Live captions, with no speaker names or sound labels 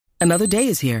Another day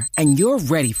is here, and you're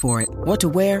ready for it. What to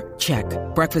wear? Check.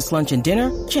 Breakfast, lunch, and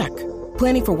dinner? Check.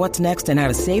 Planning for what's next and how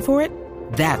to save for it?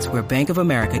 That's where Bank of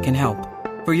America can help.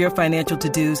 For your financial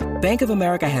to-dos, Bank of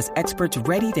America has experts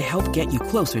ready to help get you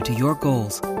closer to your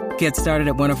goals. Get started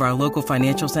at one of our local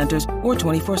financial centers or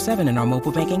 24/7 in our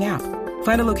mobile banking app.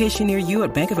 Find a location near you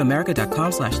at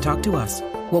bankofamerica.com/talktous.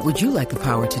 What would you like the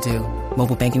power to do?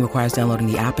 Mobile banking requires downloading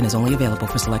the app and is only available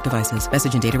for select devices.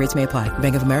 Message and data rates may apply.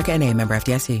 Bank of America N.A., member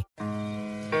FDIC.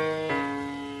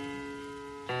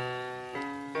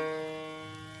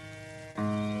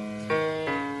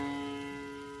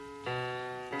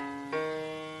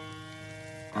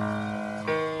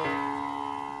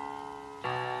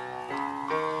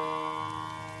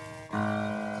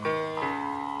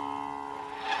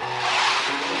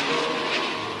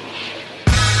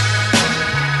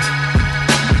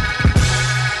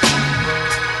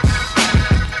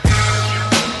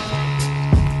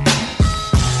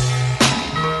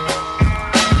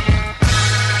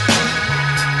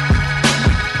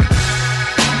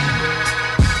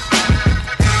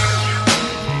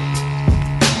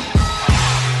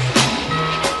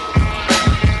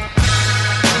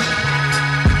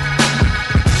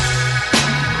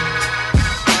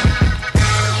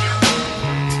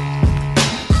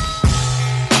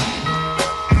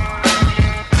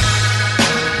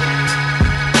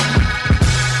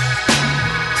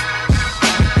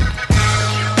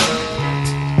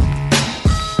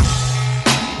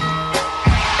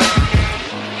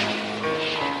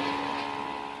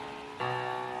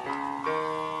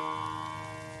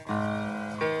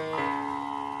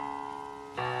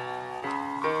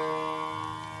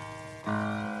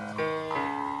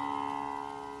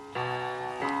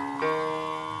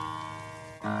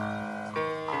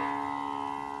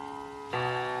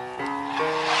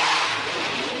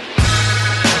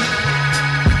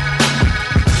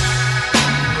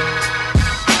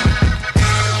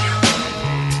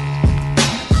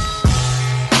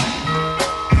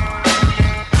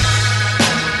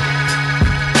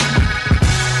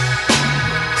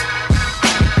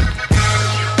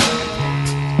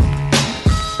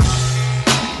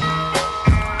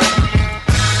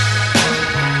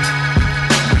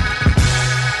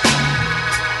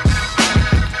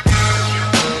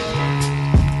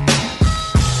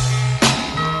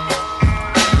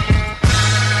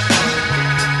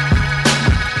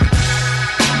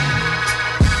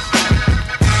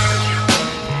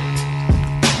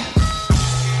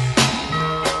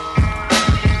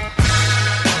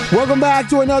 Welcome back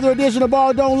to another edition of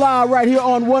Ball Don't Lie right here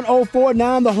on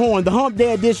 104.9 The Horn. The Hump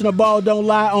Day edition of Ball Don't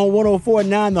Lie on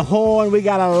 104.9 The Horn. We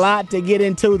got a lot to get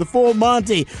into. The full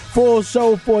Monty, full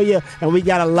show for you, and we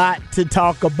got a lot to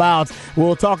talk about.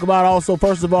 We'll talk about also,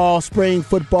 first of all, spring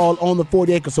football on the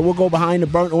 40 acres. So we'll go behind the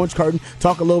burnt orange curtain,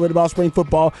 talk a little bit about spring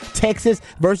football. Texas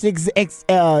versus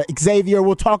Xavier.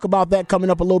 We'll talk about that coming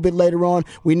up a little bit later on.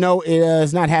 We know it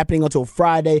is not happening until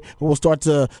Friday, but we'll start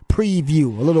to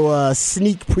preview, a little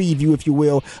sneak preview, if you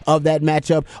will, of that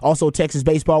matchup. Also, Texas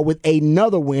baseball with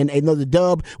another win, another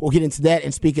dub. We'll get into that.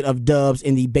 And speaking of dubs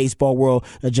in the baseball world,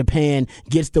 Japan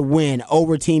gets the win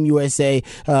over Team USA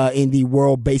in the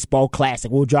World Baseball Classic.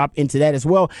 We'll drop into that as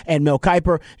well. And Mel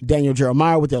Kiper, Daniel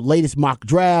Jeremiah with their latest mock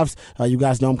drafts. You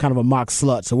guys know I'm kind of a mock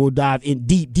slut, so we'll dive in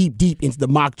deep into the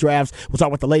mock drafts. We'll talk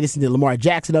about the latest in the Lamar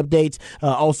Jackson updates.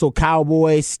 Also,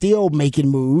 Cowboys still making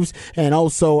moves. And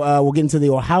also, we'll get into the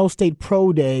Ohio State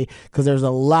Pro Day because there's a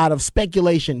lot of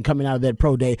speculation coming out of that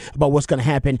Pro Day about what's going to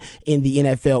happen in the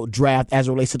NFL draft as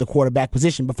it relates to the quarterback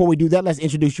position. Before we do that, let's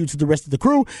introduce you to the rest of the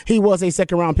crew. He was a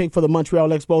second-round pick for the Montreal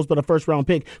Expos, but a first-round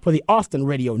pick for the Austin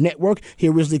Radio Network. He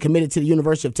originally committed to the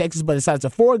University of Texas, but decided to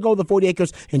forego the 40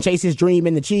 acres and chase his dream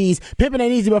in the cheese. Pimping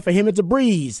ain't easy, but for him, it's a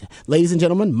breeze. Ladies and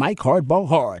gentlemen, Mike Hardball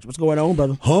Harge. What's going on,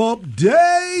 brother? Hump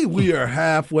Day! We are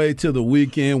halfway to the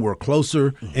weekend. We're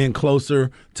closer and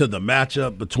closer to the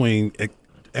matchup between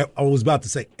I was about to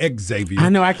say Xavier. I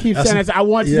know. I keep saying that. I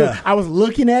want you to. I was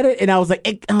looking at it, and I was like,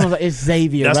 it's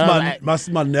Xavier. That's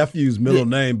my nephew's middle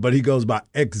name, but he goes by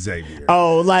Xavier.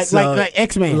 Oh, like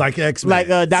X-Men. Like X-Men.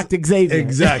 Like Dr. Xavier.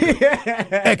 Exactly.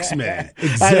 X-Men.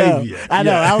 Xavier. I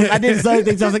know. Yeah. I did some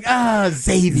things. I was like,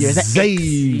 Xavier.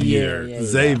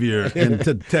 Xavier. And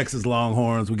to Texas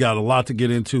Longhorns, we got a lot to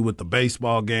get into with the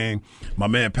baseball game. My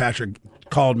man Patrick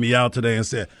called me out today and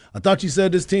said, I thought you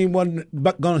said this team wasn't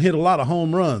going to hit a lot of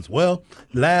home runs. Well,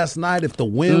 last night, if the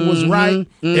wind was right,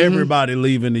 everybody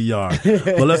leaving the yard.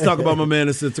 But let's talk about my man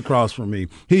that sits across from me.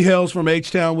 He hails from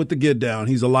H-Town with the Get Down.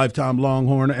 He's a lifetime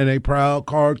Longhorn and a proud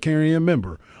card-carrying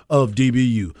member of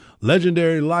DBU.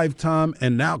 Legendary lifetime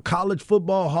and now College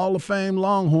Football Hall of Fame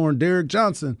Longhorn Derek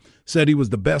Johnson said he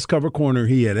was the best cover corner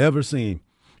he had ever seen.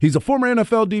 He's a former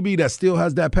NFL DB that still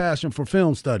has that passion for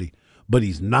film study, but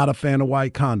he's not a fan of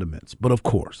white condiments. But, of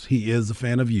course, he is a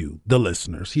fan of you, the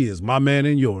listeners. He is my man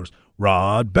and yours,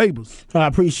 Rod Babers. I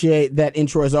appreciate that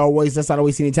intro as always. That's not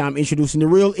always any time introducing the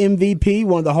real MVP,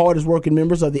 one of the hardest working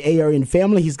members of the ARN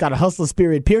family. He's got a hustler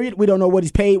spirit, period. We don't know what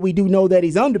he's paid. We do know that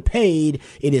he's underpaid.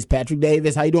 It is Patrick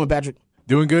Davis. How you doing, Patrick?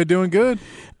 Doing good, doing good.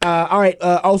 All right.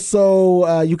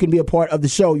 Also, you can be a part of the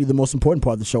show. You're the most important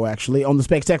part of the show, actually, on the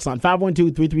Specs text line,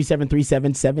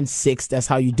 512-337-3776. That's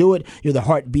how you do it. You're the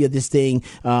heartbeat of this thing.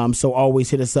 So always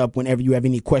hit us up whenever you have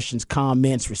any questions,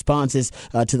 comments, responses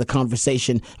to the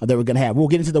conversation that we're going to have. We'll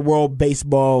get into the World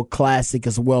Baseball Classic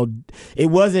as well. It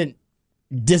wasn't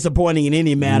disappointing in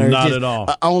any manner. Not just, at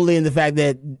all. Only in the fact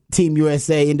that Team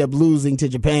USA ended up losing to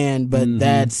Japan, but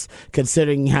that's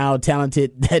considering how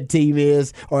talented that team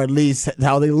is, or at least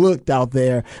how they looked out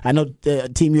there. I know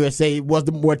Team USA was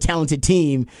the more talented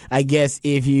team, I guess,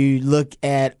 if you look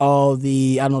at all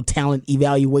the, talent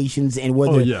evaluations and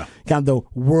what kind of the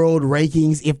world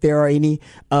rankings, if there are any,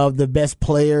 of the best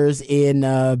players in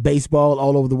baseball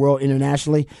all over the world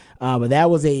internationally. But that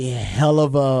was a hell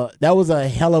of a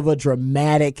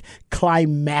dramatic,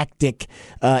 climactic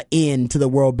end to the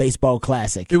World Baseball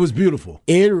Classic. It was beautiful.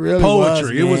 It really was,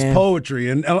 poetry. It was poetry.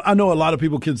 And I know a lot of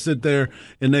people can sit there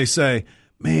and they say,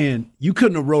 man, you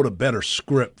couldn't have wrote a better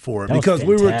script for it. Because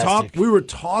we were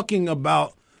talking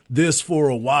about this for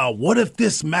a while. What if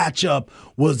this matchup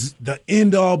was the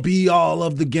end-all, be-all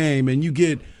of the game, and you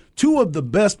get two of the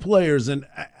best players, and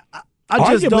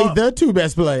arguably the two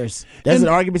best players. There's an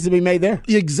argument to be made there.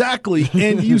 Exactly.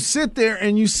 And you sit there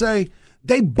and you say,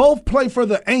 they both play for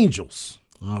the Angels.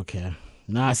 Okay.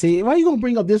 Nah, see, why are you going to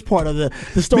bring up this part of the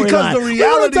storyline? Because the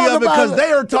reality of it, because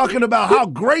they are talking about how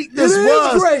great this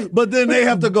was, but then they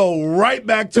have to go right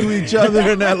back to each other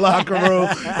in that locker room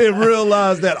and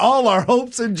realize that all our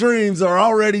hopes and dreams are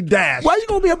already dashed. Why are you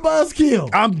going to be a buzzkill?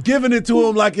 I'm giving it to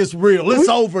them like it's real. It's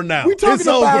over now. We're talking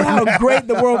about how great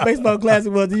the World Baseball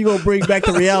Classic was, and you're going to bring back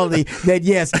the reality that,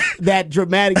 yes, that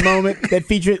dramatic moment that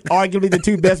featured arguably the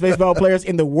two best baseball players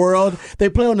in the world, they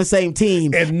play on the same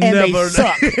team, and they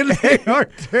suck. They are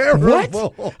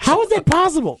terrible. What? How is that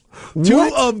possible?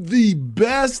 Two of the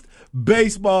best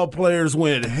baseball players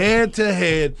went head to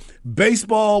head.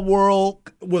 Baseball world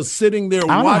was sitting there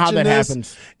watching this,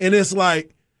 happens. And it's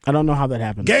like, I don't know how that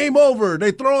happens. Game over. They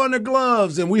throw on their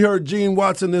gloves. And we heard Gene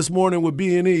Watson this morning with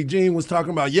B&E. Gene was talking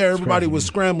about, everybody was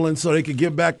scrambling so they could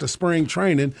get back to spring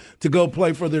training to go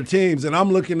play for their teams. And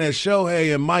I'm looking at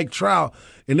Shohei and Mike Trout,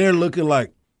 and they're looking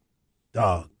like,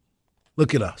 dog,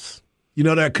 look at us. You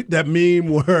know that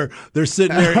meme where they're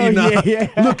sitting there eating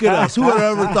look at us. Who would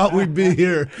have ever thought we'd be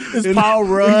here? It's Paul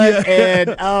Rudd and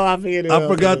I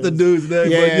forgot the dude's name.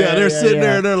 But they're sitting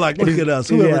there and they're like, look at us.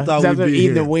 Who ever thought we'd be eating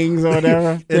here? The wings or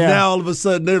whatever. And now all of a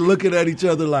sudden they're looking at each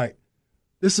other like,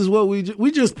 this is what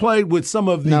we just played with some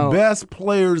of the best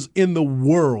players in the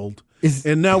world.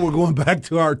 And now we're going back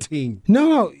to our team.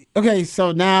 No. Okay,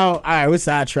 so now, all right, we're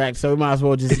sidetracked, so we might as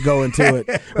well just go into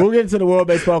it. We'll get into the World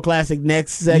Baseball Classic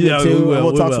next segment, too.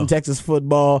 We'll talk some Texas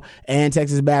football and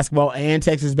Texas basketball and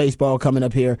Texas baseball coming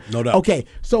up here. No doubt. Okay,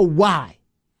 so why?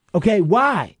 Okay,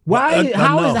 why?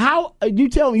 How you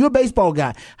tell me, you're a baseball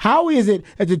guy. How is it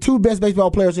that the two best baseball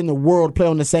players in the world play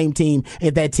on the same team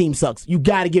if that team sucks? You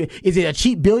got to give it. Is it a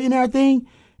cheap billionaire thing?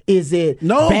 Is it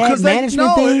bad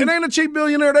management thing? It ain't a cheap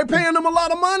billionaire. They're paying them a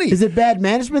lot of money. Is it bad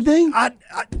management thing? I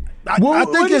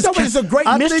think it's a great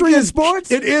mystery in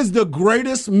sports. It is the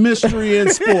greatest mystery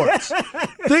in sports.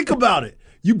 Think about it.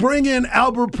 You bring in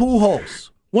Albert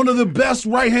Pujols, one of the best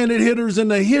right-handed hitters in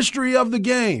the history of the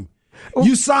game.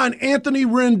 You sign Anthony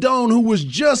Rendon, who was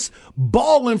just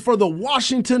balling for the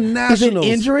Washington Nationals.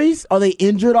 Is it injuries? Are they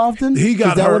injured often? He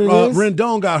got hurt.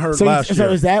 Rendon got hurt last year.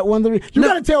 So is that one of the reasons? You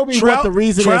got to tell me what the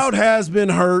reason is. Trout has been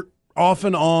hurt off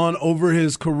and on over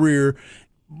his career.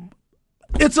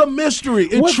 It's a mystery.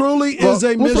 It truly is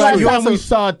a mystery. Last time we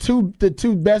saw the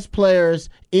two best players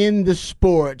in the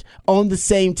sport on the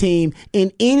same team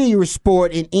in any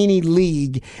sport in any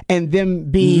league, and them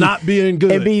be not being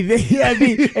good, and be this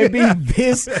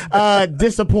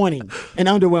disappointing and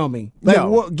underwhelming.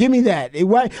 Give me that.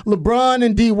 LeBron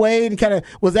and D Wade kind of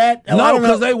was that? No,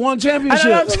 because they won championships.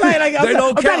 I'm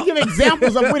trying to give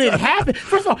examples of when it happened.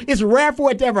 First of all, it's rare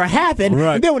for it to ever happen.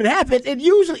 Right. And then when it happens, it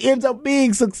usually ends up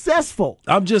being successful.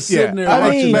 I'm just sitting there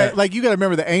watching that. Like, you got to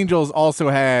remember, the Angels also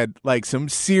had like some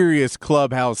serious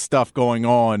clubhouse stuff going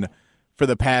on for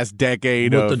the past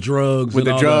decade with the drugs,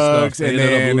 and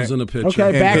then losing the pitcher.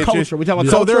 Okay, bad culture. We talking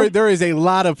about culture? There is a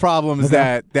lot of problems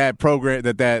that program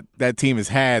that team has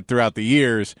had throughout the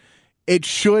years.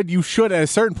 You should at a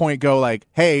certain point go like,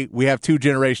 hey, we have two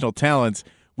generational talents.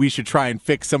 we should try and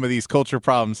fix some of these culture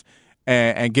problems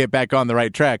and get back on the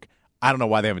right track. I don't know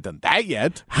why they haven't done that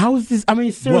yet. How is this? I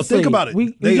mean, seriously. Well, think about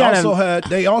it.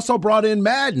 They also brought in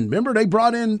Madden. Remember, they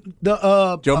brought in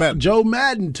the Joe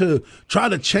Madden to try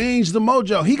to change the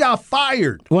mojo. He got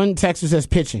fired. When Texas is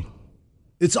pitching.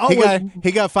 It's always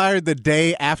he got fired the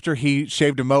day after he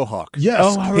shaved a mohawk. Yes.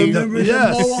 Oh, I remember the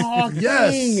mohawk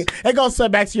thing. It goes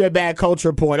back to your bad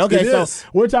culture point. Okay,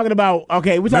 we're talking about I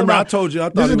told you I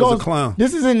thought he was a clown.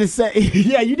 This is in the same.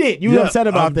 Yeah, you did. You were upset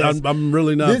about this. I'm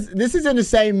really not. This is in the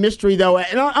same mystery though.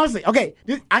 And honestly, okay,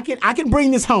 I can bring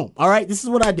this home. All right, this is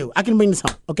what I do. I can bring this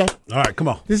home. Okay. All right, come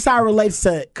on. This is how it relates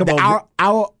to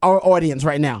our audience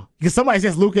right now. Because somebody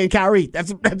says Luka and Kyrie.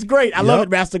 That's great. I love it,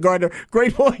 Master Gardner.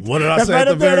 Great point. What did I say at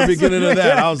the very beginning of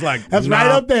that? I was like, that's right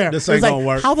up there. This ain't going to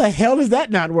work. How the hell is that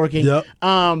not working? Yep.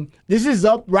 This is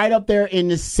right up there in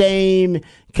the same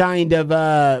kind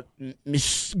of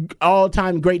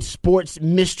all-time great sports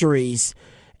mysteries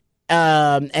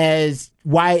as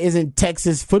why isn't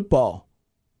Texas football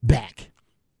back?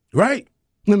 Right.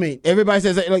 I mean, everybody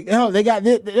says, like, hell, they got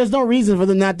this. There's no reason for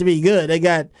them not to be good. They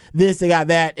got this, they got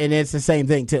that, and it's the same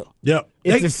thing, too. Yep.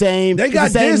 It's the same. They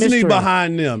got Disney mystery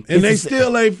behind them, and they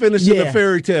still ain't finishing the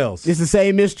fairy tales. It's the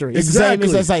same mystery. It's exactly.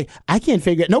 the same. It's like I can't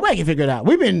figure it. Nobody can figure it out.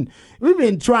 We've been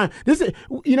trying.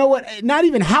 You know what? Not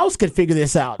even House could figure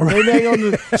this out. Right. They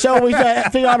on the show we try to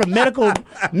figure out the medical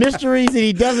mysteries, and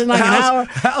he does it in like an hour.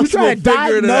 You try to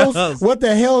diagnose what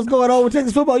the hell is going on with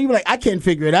Texas football. You be like, I can't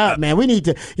figure it out, man. We need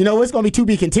to. You know, it's going to be to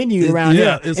be continued around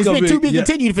here. It's been to be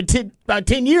continued for about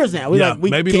 10 years now. We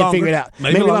can't figure it out.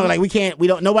 Maybe longer. Like we can't. We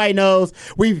don't. Nobody knows.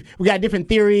 We got different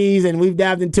theories and we've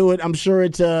dived into it. I'm sure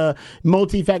it's a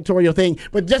multifactorial thing.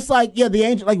 But just like, the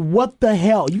Angel, like, what the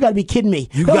hell? You got to be kidding me.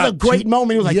 That was a great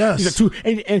moment. It was like, yes.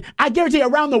 And I guarantee you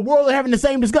around the world they're having the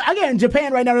same discussion. I get in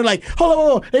Japan right now, they're like,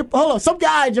 hold on. Some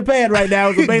guy in Japan right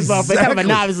now is a baseball fan, kind of a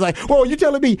novice, is like, whoa, you're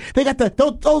telling me they got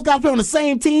those guys play on the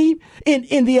same team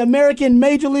in the American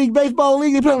Major League Baseball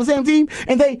League? They play on the same team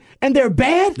and they're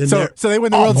bad? So they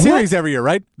win the World Series every year,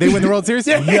 right? They win the World Series?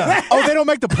 Yeah. Oh, they don't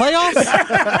make the playoffs?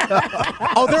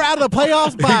 Oh, they're out of the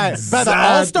playoffs by the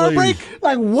All-Star break?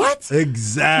 Like, what?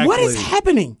 Exactly. What is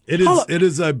happening? It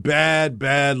is a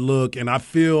bad look, and I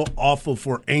feel awful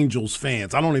for Angels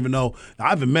fans. I don't even know. I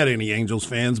haven't met any Angels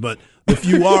fans, but if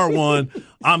you are one,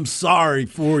 I'm sorry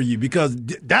for you because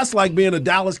that's like being a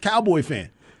Dallas Cowboy fan.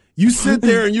 You sit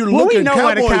there and you're looking,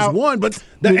 Cowboys won, but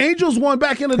the Angels won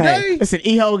back in the day. Listen,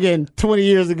 E. Hogan 20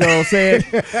 years ago said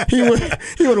he would have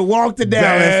walked to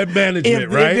Dallas. Bad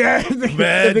management, right?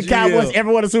 If the Cowboys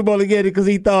ever won a Super Bowl again because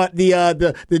he thought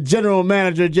the general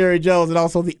manager, Jerry Jones, and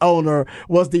also the owner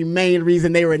was the main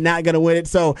reason they were not going to win it.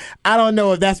 So I don't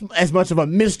know if that's as much of a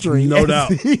mystery. No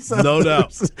doubt. No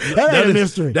doubt. That ain't a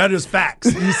mystery. That is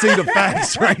facts. You see the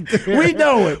facts right there. We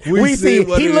know it. We see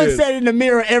it. He looks at it in the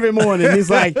mirror every morning. He's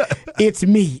like, it's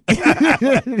me.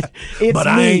 But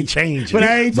I ain't changing. Do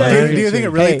you think it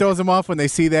really throws them off when they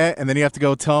see that, and then you have to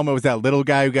go tell them it was that little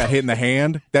guy who got hit in the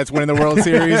hand that's winning the World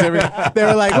Series? They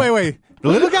were like, wait. The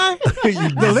little guy?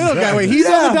 The little guy. Wait, he's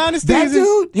on the Dynasty? That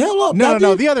dude?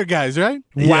 No, the other guys, right?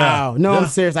 Wow. No, I'm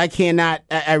serious.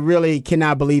 I really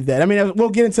cannot believe that. I mean,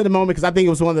 we'll get into the moment because I think it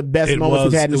was one of the best moments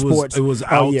we've had in sports. It was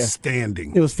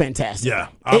outstanding. It was fantastic. Yeah.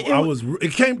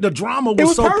 The drama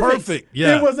was so perfect.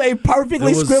 Yeah. It was a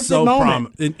perfectly scripted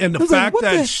moment. And the fact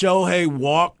that Shohei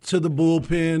walked to the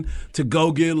bullpen to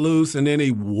go get loose, and then he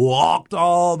walked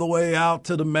all the way out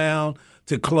to the mound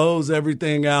to close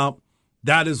everything out.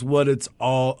 That is what it's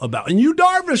all about. And Yu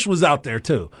Darvish was out there,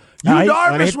 too.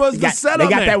 Darvish was the setup.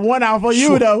 They got that one out for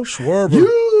you, though. Schwarber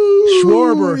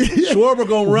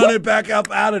going to run it back up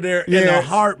out of there in a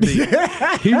heartbeat.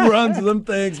 He runs them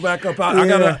things back up out.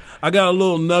 I got a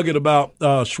little nugget about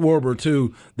Schwarber,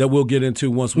 too, that we'll get into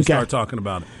once we start talking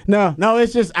about it. No,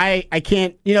 it's just I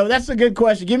can't. That's a good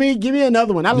question. Give me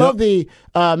another one. I love the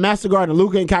Master Garden.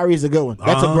 Luka and Kyrie is a good one.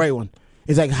 That's a great one.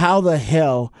 It's like, how the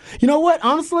hell? You know what?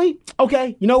 Honestly,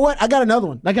 okay. You know what? I got another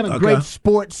one. I got a great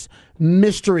sports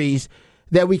mysteries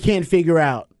that we can't figure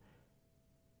out.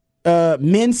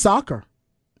 Men's soccer.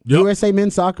 Yep. USA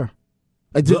men's soccer.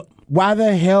 Why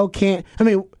the hell can't? I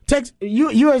mean,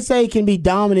 USA can be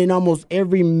dominant in almost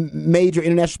every major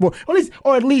international sport,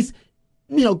 or at least.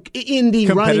 In the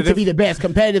running to be the best,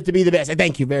 competitive to be the best.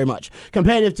 Thank you very much.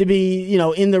 Competitive to be,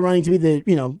 in the running to be the,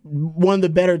 one of the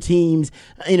better teams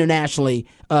internationally.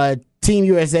 Team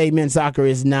USA men's soccer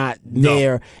is not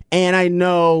there. And I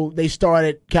know they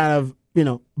started kind of,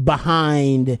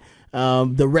 behind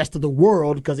the rest of the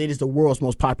world because it is the world's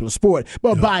most popular sport.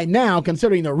 But by now,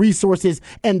 considering the resources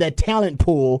and the talent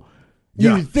pool,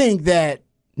 you think that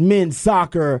men's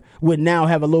soccer would now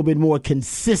have a little bit more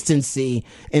consistency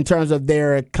in terms of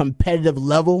their competitive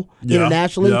level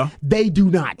internationally. Yeah. They do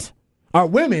not. Our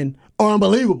women are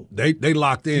unbelievable. They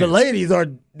locked in. The ladies are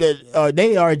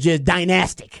just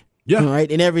dynastic. Yeah. Right,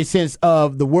 in every sense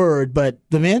of the word, but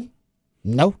the men,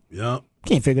 no. Yeah.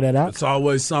 Can't figure that out. It's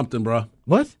always something, bro.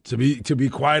 What? To be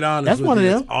quite honest, that's with one you,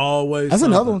 of them. It's always. That's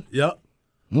something. Another one. Yep.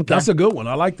 Okay. That's a good one.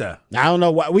 I like that. I don't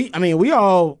know why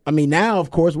now of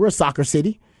course we're a soccer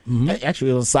city. Mm-hmm. Actually,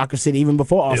 it was a soccer city even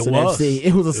before Austin FC.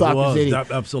 It was a soccer city.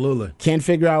 Absolutely. Can't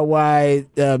figure out why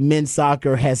men's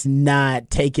soccer has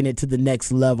not taken it to the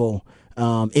next level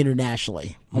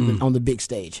internationally on the big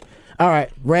stage. All right,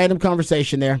 random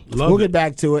conversation there. We'll get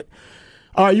back to it.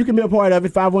 All right, you can be a part of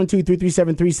it.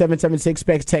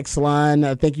 512-337-3776 text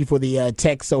line. Thank you for the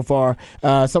text so far.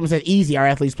 Someone said, easy, our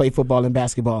athletes play football and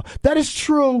basketball. That is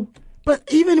true, but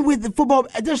even with the football,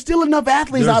 there's still enough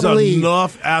athletes, I believe. There's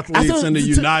enough athletes in the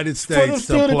United States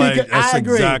to play. I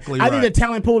agree. Exactly right. I think the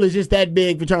talent pool is just that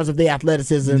big in terms of the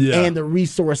athleticism and the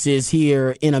resources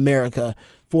here in America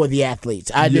for the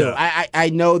athletes. I do. I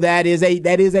know that is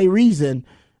a reason,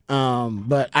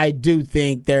 but I do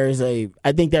think there's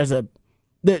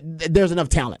enough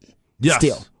talent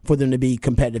still for them to be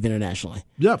competitive internationally.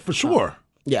 Yeah, for sure.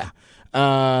 Yeah.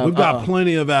 We've got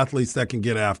plenty of athletes that can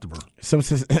get after her. Some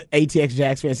ATX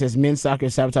Jacks fan says men's soccer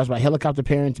is sabotaged by helicopter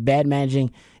parents, bad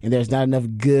managing, and there's not enough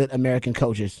good American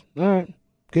coaches. All right.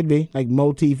 Could be. Like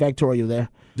multifactorial there.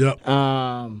 Yep.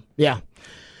 Yeah.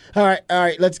 All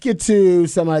right. Let's get to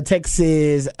some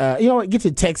Texas. Get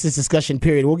to Texas discussion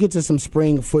period. We'll get to some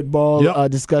spring football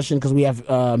discussion because we have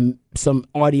some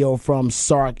audio from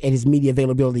Sark and his media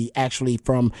availability actually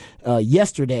from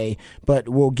yesterday. But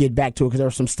we'll get back to it because there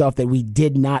was some stuff that we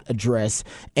did not address,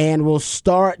 and we'll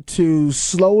start to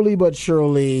slowly but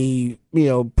surely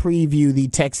preview the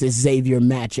Texas Xavier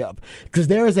matchup because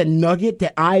there is a nugget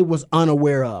that I was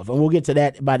unaware of, and we'll get to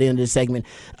that by the end of the segment.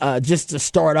 Just to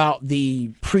start out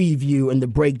the preview and the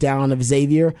breakdown of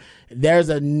Xavier, there's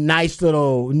a nice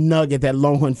little nugget that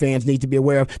Longhorn fans need to be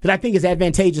aware of that I think is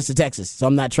advantageous to Texas. So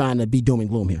I'm not trying to be doom and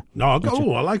gloom here. No,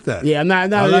 I like that. Yeah, no.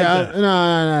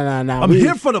 I'm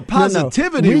here for the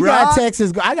positivity, We got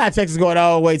Texas. I got Texas going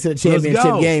all the way to the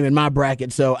championship game in my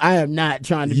bracket. So I am not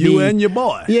trying to you and your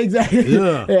boy. Yeah, exactly.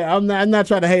 Yeah, I'm not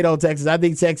trying to hate on Texas. I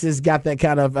think Texas got that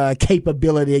kind of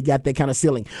capability, got that kind of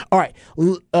ceiling. All right,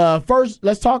 first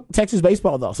let's talk Texas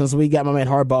baseball though, since we got my man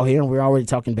Hardball here and we're already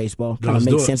talking baseball. Kind of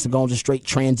makes sense to go on just straight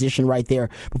transition right there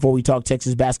before we talk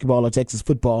Texas basketball or Texas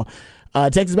football.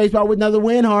 Texas baseball with another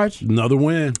win, Harch. Another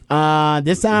win.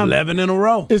 This time 11 in a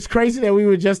row. It's crazy that we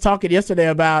were just talking yesterday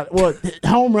about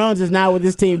home runs is not what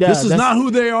this team does. This is not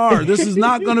who they are. This is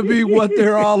not going to be what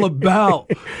they're all about.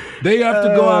 They have to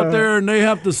go out there and they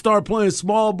have to start playing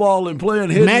small ball and playing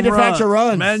hit manufacture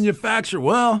runs. Manufacture.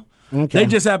 Well, they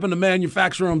just happen to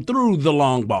manufacture them through the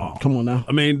long ball. Come on now.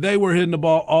 I mean, they were hitting the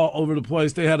ball all over the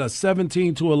place. They had a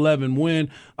 17-11 win.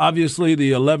 Obviously,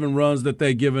 the 11 runs that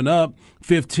they given up,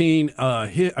 13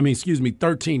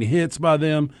 hits by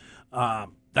them.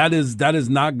 That is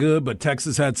not good, but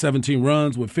Texas had 17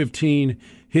 runs with 15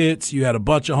 hits. You had a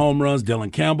bunch of home runs.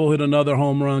 Dylan Campbell hit another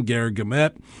home run. Gary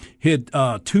Gumet hit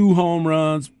 2 home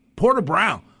runs. Porter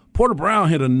Brown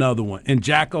hit another one. And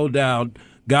Jack O'Dowd,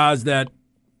 guys that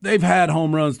they've had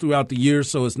home runs throughout the year,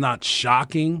 so it's not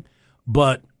shocking,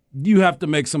 but you have to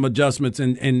make some adjustments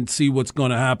and see what's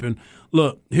going to happen.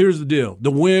 Look, here's the deal.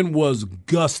 The wind was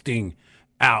gusting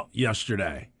out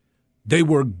yesterday. They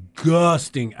were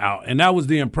gusting out, and that was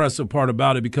the impressive part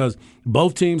about it because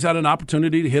both teams had an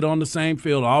opportunity to hit on the same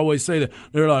field. I always say that.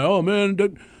 They're like, oh, man,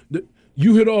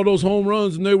 you hit all those home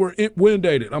runs, and they were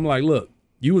wind-dated. I'm like, look,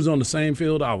 you was on the same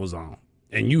field I was on.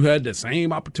 And you had the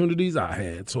same opportunities I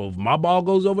had. So if my ball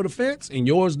goes over the fence and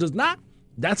yours does not,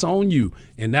 that's on you.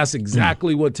 And that's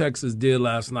exactly what Texas did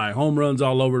last night. Home runs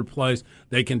all over the place.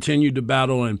 They continued to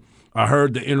battle. And I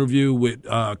heard the interview with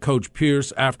Coach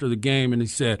Pierce after the game, and he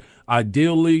said,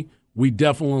 ideally, we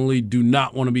definitely do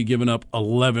not want to be giving up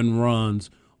 11 runs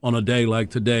on a day like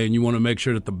today. And you want to make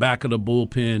sure that the back of the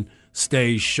bullpen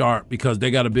stays sharp because they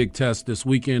got a big test this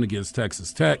weekend against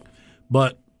Texas Tech.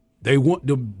 But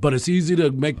it's easy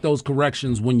to make those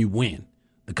corrections when you win.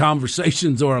 The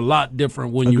conversations are a lot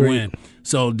different when you win.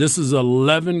 So this is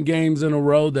 11 games in a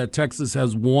row that Texas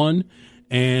has won,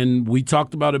 and we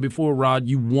talked about it before, Rod.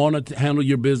 You want to handle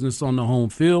your business on the home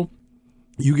field.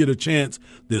 You get a chance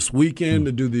this weekend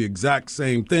to do the exact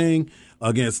same thing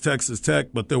against Texas Tech,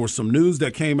 but there was some news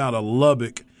that came out of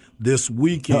Lubbock this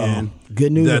weekend.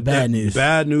 Good news or bad news?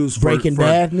 Bad news. Breaking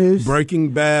Bad news?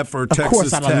 Breaking Bad for Texas Tech. Of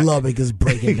course, out of Lubbock is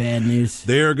Breaking Bad news.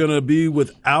 They're going to be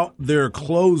without their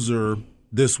closer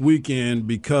this weekend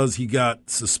because he got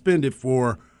suspended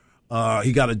for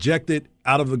he got ejected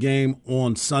out of a game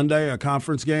on Sunday, a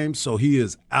conference game, so he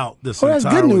is out this entire that's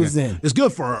good weekend. news then. It's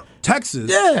good for Texas.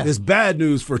 Yeah. It's bad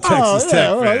news for Texas Tech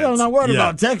fans. I'm not worried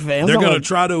about Tech fans. They're going to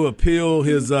try to appeal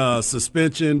his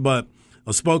suspension, but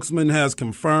a spokesman has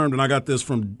confirmed, and I got this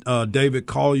from David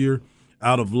Collier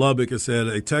out of Lubbock. It said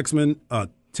a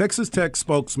Texas Tech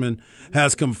spokesman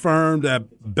has confirmed that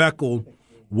Beckel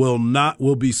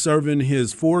will be serving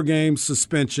his 4-game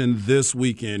suspension this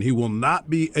weekend. He will not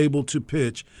be able to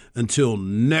pitch until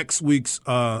next week's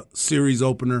series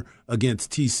opener against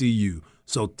TCU.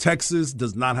 So Texas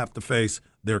does not have to face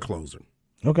their closer.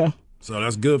 Okay. So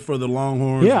that's good for the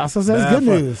Longhorns. Yeah, so that's good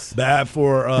news. Bad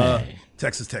for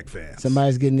Texas Tech fans.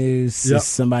 Somebody's good news is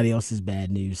somebody else's bad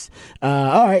news.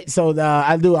 All right, so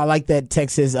I like that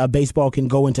Texas baseball can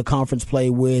go into conference play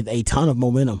with a ton of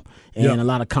momentum and a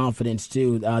lot of confidence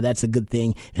too. That's a good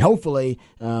thing, and hopefully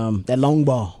that long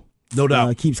ball, no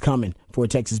doubt, keeps coming for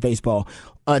Texas baseball.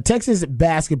 Texas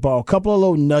basketball, a couple of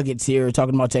little nuggets here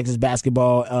talking about Texas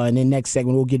basketball. And then next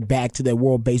segment, we'll get back to the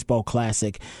World Baseball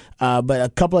Classic. But a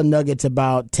couple of nuggets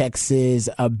about Texas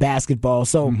basketball.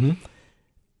 So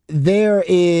there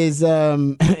is,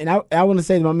 and I want to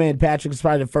say that my man Patrick is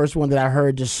probably the first one that I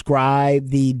heard describe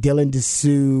the Dylan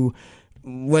Dessou,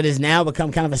 what has now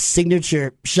become kind of a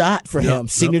signature shot for him,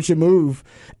 signature move,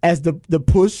 as the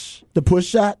push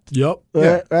shot. Yep.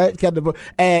 Right. Kind of,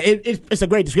 and it's a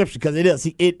great description because it is.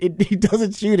 He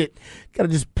doesn't shoot it. Kind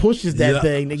of just pushes that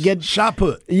thing to get shot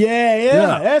put.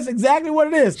 Yeah. That's exactly what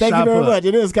it is. Thank you very much.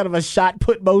 It is kind of a shot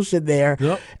put motion there.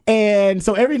 Yep. And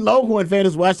so every Longhorn fan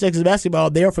who's watched Texas basketball,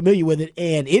 they're familiar with it,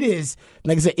 and it is,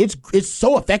 like I said, it's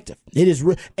so effective. It is,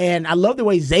 and I love the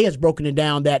way Zay has broken it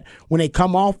down that when they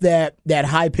come off that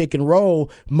high pick and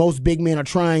roll, most big men are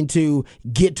trying to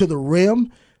get to the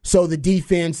rim. So the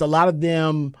defense, a lot of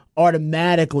them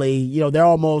automatically, they're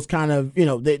almost kind of,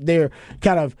 they're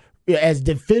kind of, as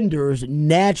defenders,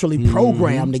 naturally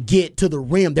programmed to get to the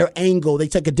rim. Their angle, they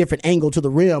take a different angle to the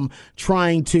rim,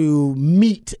 trying to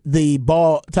meet the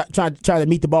ball, try to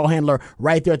meet the ball handler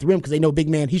right there at the rim because they know big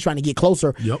man, he's trying to get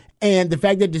closer. Yep. And the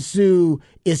fact that Dessou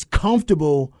is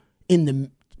comfortable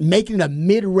in making a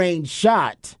mid-range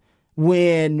shot,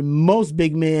 when most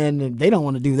big men, they don't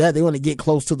want to do that. They want to get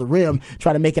close to the rim,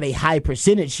 try to make it a high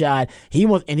percentage shot.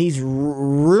 He's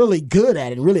really good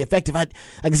at it, really effective. Like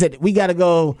I said, we got to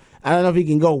go. I don't know if he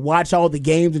can go watch all the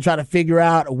games and try to figure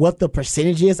out what the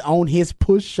percentage is on his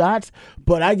push shots,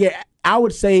 but I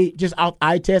would say just out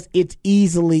eye test, it's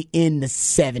easily in the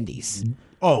 70s.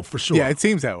 Oh, for sure. Yeah, it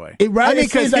seems that way. Right?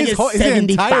 Because his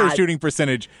entire shooting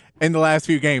percentage in the last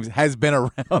few games has been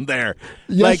around there.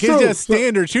 Yeah, it's just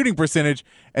standard shooting percentage,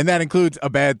 and that includes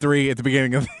a bad 3 at the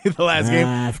beginning of the last game.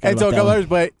 And so a couple others,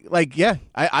 but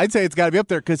I'd say it's got to be up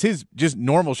there because his just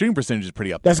normal shooting percentage is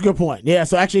pretty up there. That's a good point. Yeah,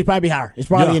 so actually it'd probably be higher. It's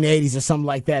probably in the 80s or something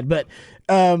like that. But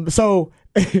so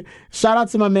shout out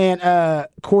to my man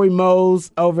Corey Mose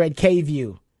over at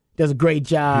K-View. Does a great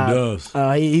job. He does.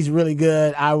 He's really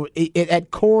good.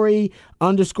 At Corey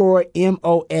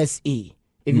 _MOSE.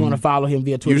 If you want to follow him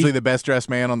via Twitter. Usually the best dressed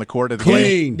man on the court at the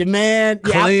game. The man.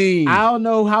 Clean. I don't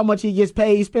know how much he gets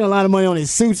paid. He spent a lot of money on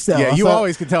his suit stuff. Yeah, you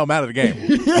always can tell him out of the game.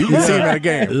 You can see him at a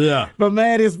game. Yeah. But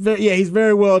man, he's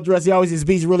very well dressed.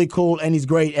 He's really cool, and he's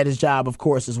great at his job, of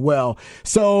course, as well.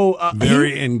 So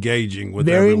very engaging with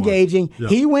very everyone. Engaging. Yeah.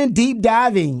 He went deep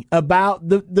diving about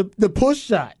the push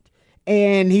shot.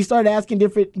 And he started asking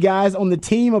different guys on the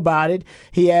team about it.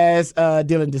 He asked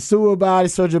Dylan Dessou about it.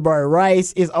 Sir'Jabari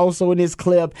Rice is also in this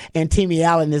clip, and Timmy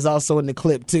Allen is also in the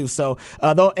clip too. So,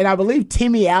 and I believe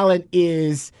Timmy Allen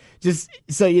is just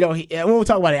so we'll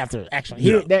talk about it after. Actually,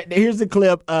 here's the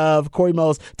clip of Corey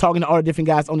Mose talking to all the different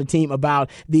guys on the team about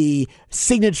the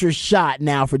signature shot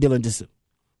now for Dylan Dessou.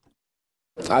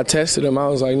 I tested him. I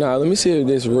was like, nah, let me see if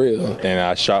this is real. And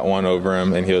I shot one over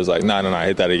him, and he was like, no,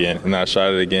 hit that again. And I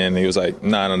shot it again, and he was like,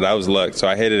 no, that was luck. So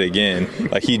I hit it again.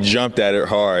 Like, he jumped at it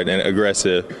hard and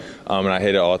aggressive, and I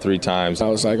hit it all 3 times. I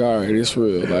was like, all right, it's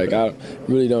real. Like, I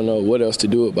really don't know what else to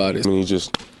do about it. And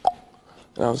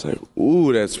I was like,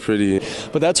 ooh, that's pretty.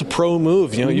 But that's a pro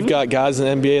move. You've got guys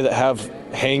in the NBA that have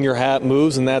hang-your-hat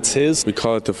moves, and that's his. We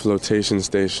call it the flotation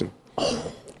station.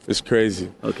 It's crazy.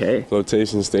 Okay.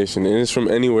 Flotation station. And it's from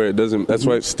anywhere. It doesn't. That's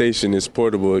why station is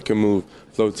portable. It can move.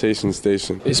 Flotation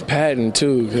station. It's patent,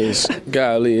 too, because,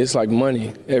 golly, it's like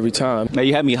money every time. Now,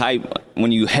 you had me hyped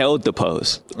when you held the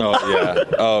pose. Oh, yeah.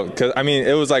 Because,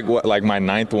 it was like my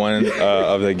 9th one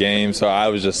of the game, so I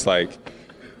was just like...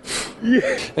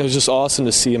 It was just awesome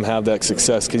to see him have that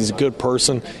success because he's a good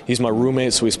person. He's my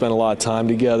roommate, so we spent a lot of time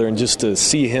together, and just to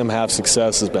see him have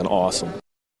success has been awesome.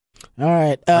 All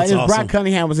right. That's Brock awesome.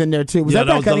 Cunningham was in there, too. Was Yeah, that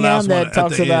that Brock was the Cunningham last one that at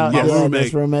talks the end. about Yes.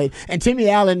 his roommate? And Timmy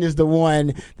Allen is the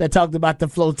one that talked about the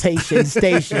flotation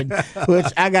station, which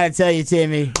I got to tell you,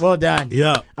 Timmy, well done.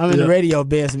 Yeah. I'm in the radio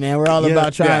biz, man. We're all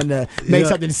about trying to make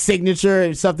something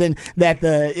signature, something that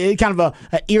kind of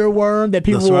an earworm that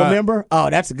people will remember. Oh,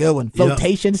 that's a good one.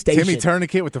 Flotation station. Timmy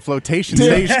Tourniquet with the flotation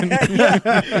station.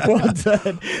 Well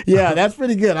done. Yeah, that's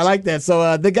pretty good. I like that.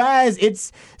 So the guys,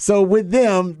 with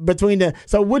them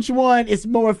which one is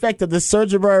more effective, the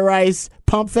Surgery Rice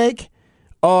pump fake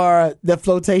or the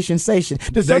flotation station?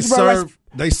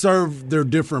 They serve their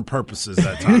different purposes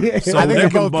at times. So I think they're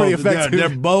both pretty effective. Yeah,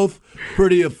 they're both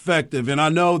pretty effective. And I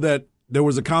know that there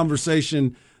was a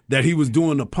conversation that he was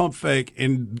doing the pump fake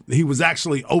and he was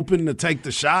actually open to take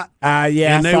the shot.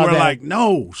 And they were like,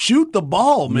 no, shoot the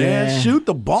ball, man. Yeah. Shoot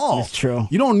the ball. That's true.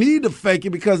 You don't need to fake it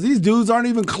because these dudes aren't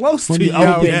even close to you. I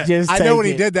know when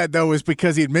he did that, though, was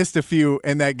because he'd missed a few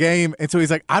in that game. And so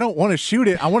he's like, I don't want to shoot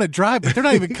it. I want to drive, but they're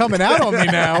not even coming out on me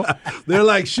now. They're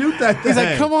like, shoot that thing. He's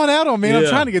like, come on out on me. I'm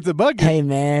trying to get the bucket. Hey,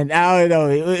 man, I don't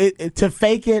know. To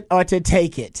fake it or to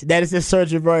take it. That is the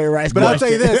Surgery Rice But question. I'll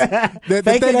tell you this. The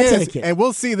Fake thing it or is, take it. and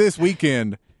we'll see this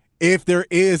weekend if there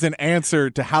is an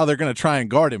answer to how they're going to try and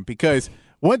guard him. Because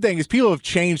one thing is people have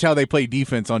changed how they play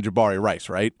defense on Jabari Rice,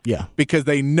 right? Yeah. Because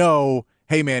they know,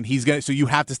 hey, man, he's going to – so you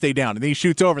have to stay down. And then he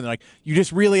shoots over, and they're like, you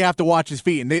just really have to watch his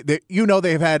feet. And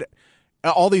they've had –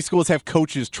 all these schools have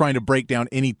coaches trying to break down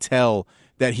any tell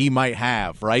that he might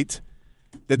have, right?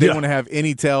 That they want to have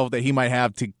any tell that he might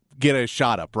have to get a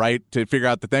shot up, right, to figure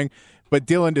out the thing. But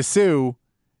Dylan DeSue,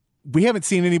 we haven't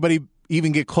seen anybody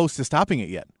even get close to stopping it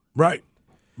yet. Right.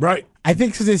 I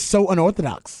think because it's so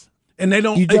unorthodox. And they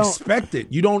don't expect it.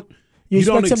 You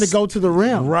expect him to go to the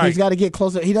rim. Right. He's got to get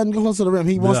closer. He doesn't go close to the rim.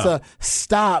 He wants to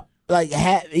stop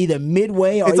either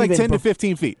midway or it's like even 10 to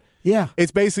 15 feet. Yeah.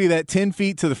 It's basically that 10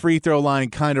 feet to the free throw line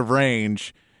kind of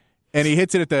range, and he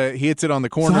hits it on the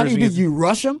corners. So how do you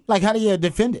rush him? Like, how do you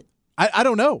defend it? I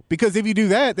don't know, because if you do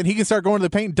that, then he can start going to the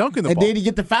paint and dunking the ball. And then you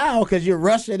get the foul because you're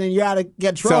rushing and you're out of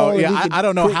control. So, I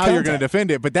don't know how you're going to defend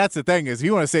it, but that's the thing is, if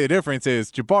you want to say the difference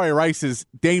is Jabari Rice's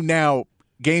now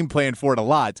game plan for it a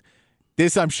lot.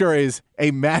 This, I'm sure, is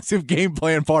a massive game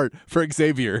plan part for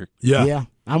Xavier. Yeah,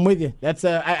 I'm with you. That's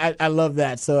I love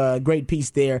that. So great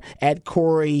piece there at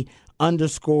Corey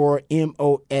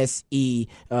 _MOSE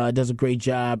does a great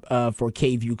job for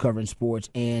KView covering sports,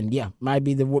 and might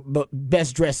be the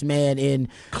best dressed man in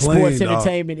sports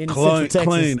entertainment in Central Texas.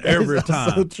 Clean every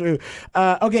time. So true.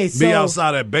 Okay, so be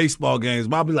outside at baseball games.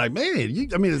 I'll be like, man,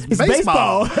 it's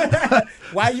baseball.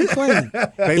 Why are you clean?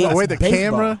 With the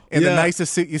camera and the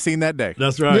nicest suit you've seen that day.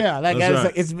 That's right. Yeah,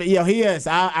 he is.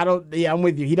 I don't. Yeah, I'm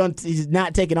with you. He's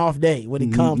not taking off day when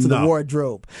it comes to the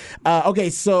wardrobe.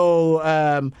 Okay,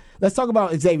 so. Let's talk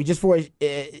about Xavier just for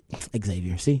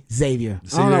Xavier. See, Xavier.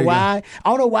 I don't know why. I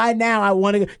don't know why now I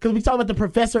want to go because we talk about the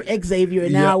Professor Xavier,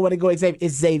 and now I want to go Xavier.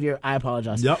 It's Xavier. I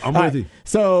apologize. Yep, I'm with you.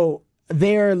 So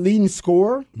their leading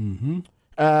scorer, and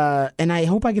I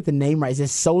hope I get the name right.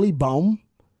 Is Soley Boum?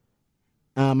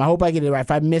 I hope I get it right. If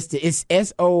I missed it, it's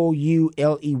SOULEYBOUM.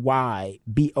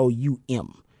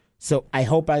 So I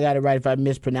hope I got it right. If I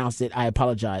mispronounced it, I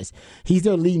apologize. He's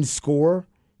their leading scorer.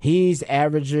 He's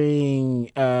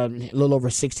averaging a little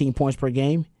over 16 points per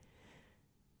game.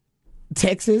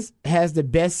 Texas has the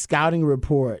best scouting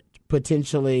report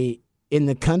potentially in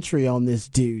the country on this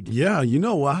dude. Yeah, you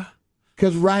know why?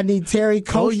 Because Rodney Terry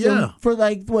coached him for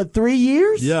 3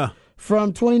 years? Yeah.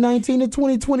 From 2019 to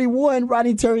 2021,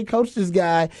 Rodney Terry coached this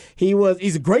guy.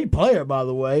 He's a great player, by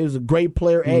the way. He was a great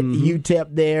player at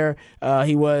UTEP there.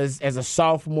 He was, as a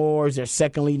sophomore, as their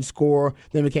second leading scorer,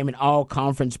 then became an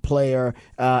all-conference player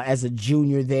as a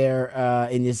junior there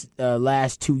in his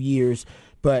last 2 years.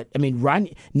 But, I mean,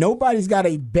 nobody's got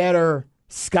a better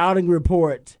scouting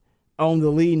report on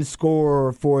the leading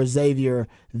scorer for Xavier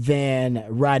than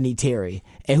Rodney Terry,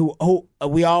 and who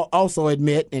we all also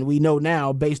admit, and we know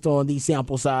now based on the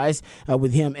sample size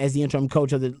with him as the interim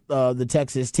coach of the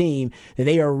Texas team, that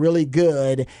they are really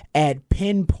good at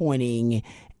pinpointing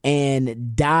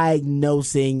and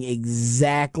diagnosing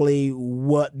exactly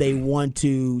what they want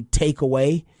to take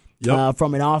away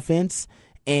from an offense.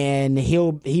 And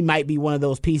he might be one of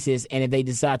those pieces, and if they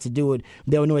decide to do it,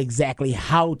 they'll know exactly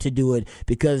how to do it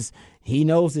because he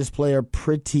knows this player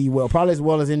pretty well, probably as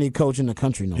well as any coach in the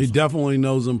country knows. He definitely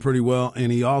knows him pretty well,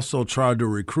 and he also tried to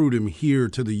recruit him here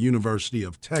to the University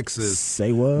of Texas.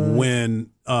 Say what?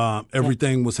 When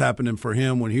everything was happening for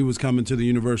him, when he was coming to the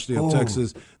University of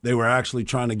Texas, they were actually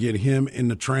trying to get him in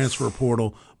the transfer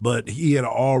portal, but he had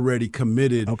already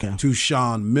committed to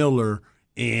Sean Miller,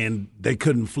 and they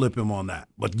couldn't flip him on that.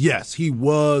 But, yes, he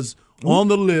was on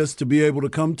the list to be able to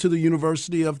come to the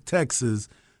University of Texas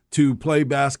to play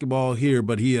basketball here,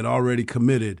 but he had already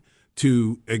committed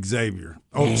to Xavier.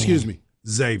 Oh, excuse me,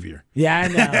 Xavier. Yeah, I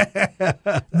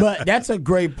know. But that's a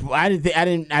great. I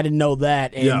didn't know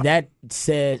that, and that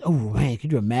says, "Oh man,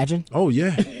 could you imagine?" Oh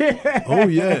yeah, oh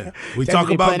yeah. We talk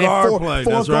about guard play.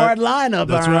 Four That's guard right. lineup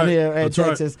That's around right. here at That's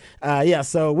Texas. Yeah,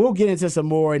 so we'll get into some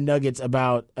more nuggets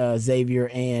about Xavier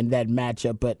and that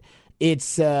matchup, but.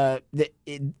 It's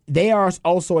they are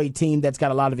also a team that's got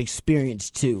a lot of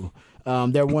experience too.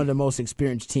 They're one of the most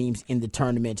experienced teams in the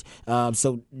tournament.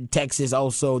 So Texas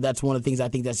also, that's one of the things I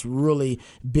think that's really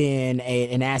been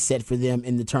an asset for them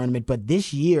in the tournament. But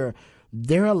this year,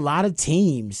 there are a lot of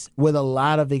teams with a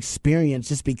lot of experience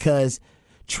just because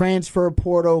transfer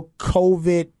portal,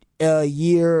 COVID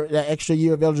year, the extra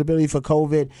year of eligibility for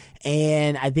COVID,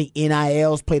 and I think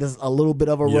NILs played a little bit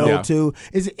of a role too.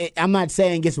 I'm not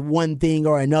saying it's one thing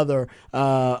or another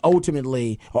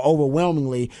ultimately or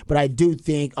overwhelmingly, but I do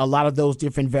think a lot of those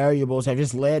different variables have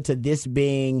just led to this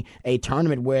being a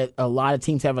tournament where a lot of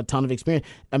teams have a ton of experience.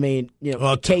 I mean,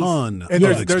 a ton. And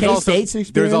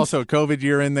there's also a COVID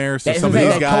year in there, so some of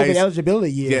these guys COVID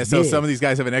eligibility year. Yeah, so some of these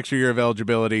guys have an extra year of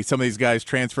eligibility. Some of these guys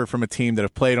transfer from a team that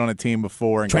have played on a team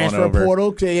before and transfer gone over.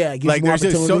 Portal, like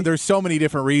there's so many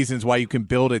different reasons why you can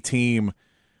build a team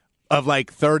of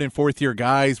like third and fourth year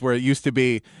guys, where it used to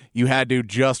be you had to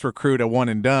just recruit a one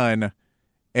and done,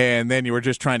 and then you were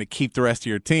just trying to keep the rest of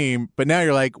your team. But now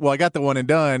you're like, well, I got the one and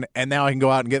done, and now I can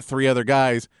go out and get three other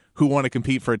guys who want to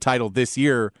compete for a title this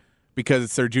year because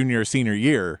it's their junior or senior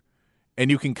year. And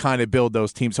you can kind of build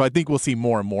those teams. So I think we'll see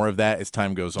more and more of that as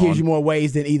time goes on. Gives you more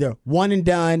ways than either one and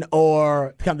done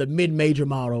or kind of the mid-major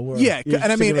model. Yeah, and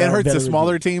I mean, it hurts the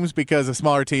smaller teams because the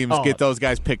smaller teams get those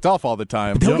guys picked off all the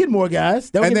time. But they'll get more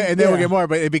guys. Then we'll get more,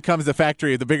 but it becomes the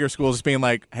factory of the bigger schools just being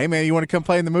like, hey, man, you want to come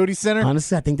play in the Moody Center?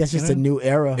 Honestly, I think that's just a new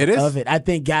era of it. I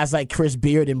think guys like Chris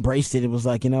Beard embraced it. It was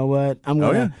like, you know what?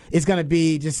 It's going to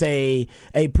be just a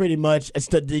pretty much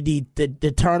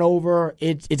the turnover.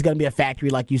 It's going to be a factory,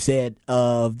 like you said,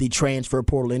 of the transfer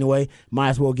portal anyway. Might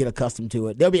as well get accustomed to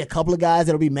it. There'll be a couple of guys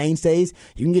that'll be mainstays.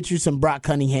 You can get you some Brock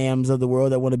Cunninghams of the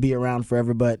world that want to be around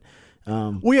forever, but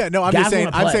I'm just saying.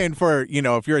 I'm saying for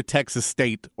if you're a Texas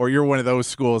State or you're one of those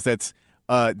schools that's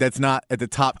not at the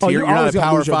top tier. You're not a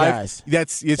Power 5.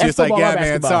 That's just like, yeah,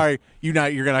 man. Sorry, you're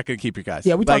not going to keep your guys.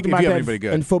 Yeah, we talked about that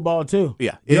in football too.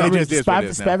 Yeah, it just is what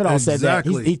it is now. Spavital said that.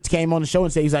 He came on the show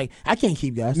and said he's like, I can't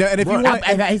keep guys. No, and if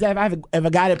a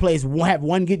guy that plays have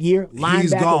one good year,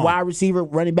 linebacker, wide receiver,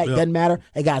 running back, doesn't matter.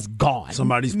 That guy's gone.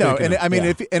 Somebody's and I mean,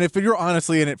 if you're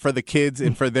honestly in it for the kids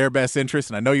and for their best interest,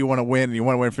 and I know you want to win and you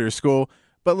want to win for your school,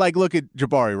 but like look at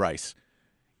Jabari Rice.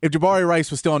 If Jabari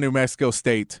Rice was still in New Mexico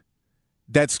State,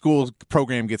 that school's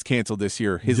program gets canceled this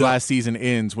year. His last season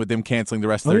ends with them canceling the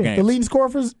rest of their games. The leading scorer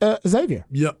for Xavier.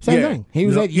 Yep. Same thing. He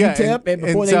was at UTEP and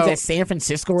before they was at San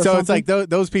Francisco or something. So it's like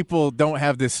those people don't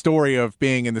have this story of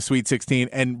being in the Sweet 16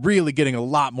 and really getting a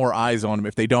lot more eyes on them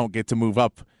if they don't get to move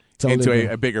up into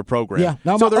a bigger program. Yeah.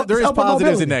 Now, so there is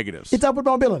positives and negatives. It's upward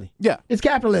mobility. Yeah. It's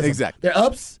capitalism. Exactly. There are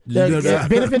ups, there's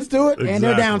benefits to it, and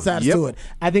there are downsides to it.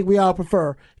 I think we all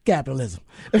prefer capitalism.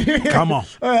 Come on.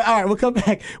 All right, we'll come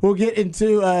back. We'll get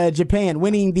into Japan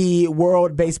winning the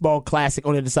World Baseball Classic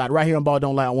on the other side. Right here on Ball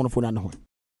Don't Lie on 104.9 The Horn.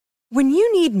 When you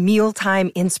need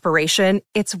mealtime inspiration,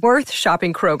 it's worth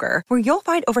shopping Kroger, where you'll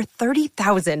find over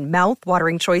 30,000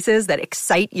 mouth-watering choices that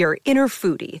excite your inner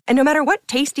foodie. And no matter what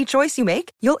tasty choice you make,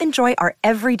 you'll enjoy our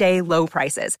everyday low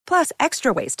prices, plus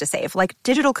extra ways to save, like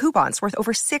digital coupons worth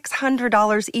over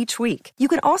 $600 each week. You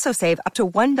can also save up to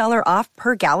 $1 off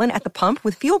per gallon at the pump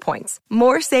with fuel points.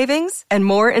 More savings and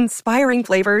more inspiring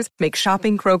flavors make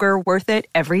shopping Kroger worth it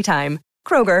every time.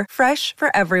 Kroger, fresh for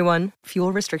everyone.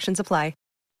 Fuel restrictions apply.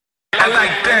 I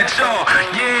like that, y'all.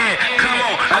 Yeah, come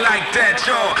on. I like that,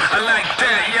 y'all. I like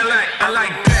that. Yeah, I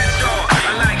like that, y'all.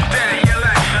 I like that. Yeah,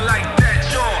 I like that,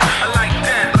 y'all. I like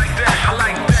that, I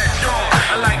like that, y'all.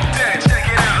 I like that. Check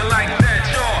it out. I like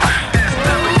that, y'all.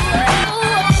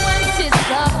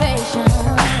 Anticipation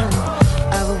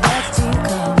of what's to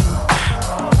come.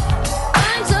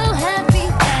 I'm so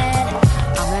happy that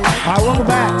all right, welcome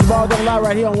back to Ball Don't Lie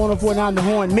right here on 104.9 The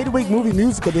Horn. Midweek movie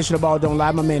music edition of Ball Don't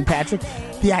Lie. My man Patrick,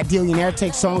 the Idealionaire,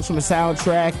 takes songs from a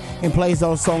soundtrack and plays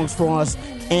those songs for us.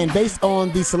 And based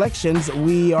on the selections,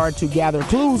 we are to gather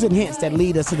clues and hints that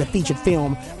lead us to the featured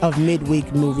film of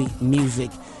midweek movie music.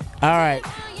 All right,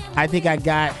 I think I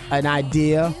got an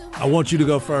idea. I want you to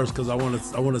go first because I want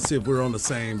to see if we're on the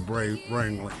same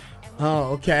brainwave.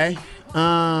 Oh, okay.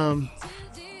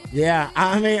 Yeah,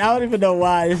 I mean, I don't even know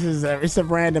why this is. It's a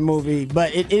random movie,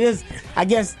 but it is. I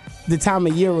guess the time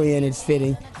of year we're in, it's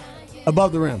fitting.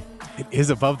 Above the Rim. It is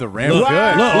above the rim. Look,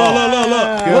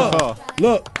 Good.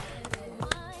 look.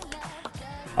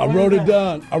 I wrote it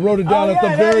down. I wrote it down at the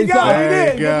very top.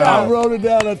 There you go. I wrote it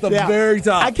down at the very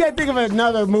top. I can't think of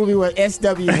another movie where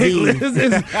SWV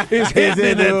It's hitting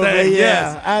in the that movie. thing.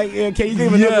 Yeah. Yes. Can you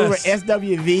think of another movie where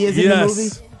SWV is in the movie?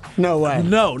 No way.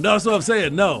 No, that's what I'm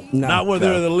saying. No. Not where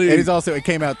they're in the league. It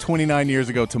came out 29 years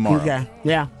ago tomorrow. Okay.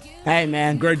 Yeah. Hey,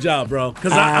 man. Great job, bro.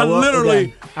 Because I well, literally,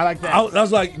 okay. I like that. I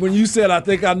was like, when you said, I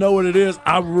think I know what it is,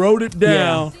 I wrote it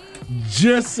down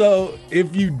just so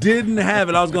if you didn't have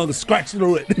it, I was going to scratch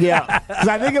through it. Yeah. Because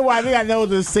I think I know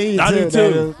the scene, I do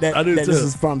too. That I do this too.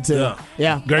 is from, too.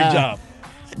 Yeah. Great job.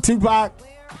 Tupac,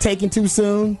 Taken Too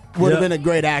Soon, would have Yep. been a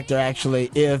great actor, actually,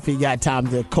 if he got time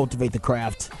to cultivate the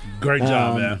craft. Great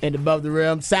job, man. And Above the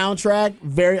Rim soundtrack,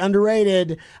 very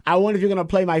underrated. I wonder if you're going to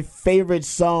play my favorite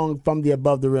song from the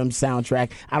Above the Rim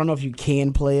soundtrack. I don't know if you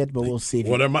can play it, but we'll see. If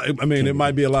Well, it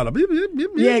might be a lot of.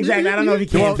 Yeah, exactly. I don't know if you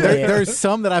can Well, play it. there's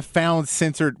some that I've found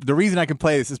censored. The reason I can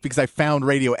play this is because I found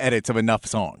radio edits of enough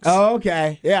songs. Oh,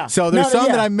 okay. Yeah. So there's some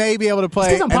that I may be able to play.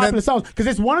 It's some and then- popular songs because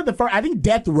it's one of the first. I think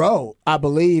Death Row, I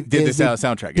believe, Did is the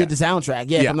soundtrack, Did the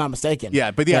soundtrack? Yeah, if I'm not mistaken. Yeah,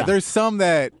 but there's some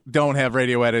that don't have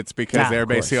radio edits because they're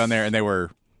basically on there and they were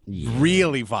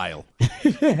really vile.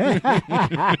 Yeah,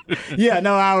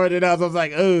 no, I already know. So I was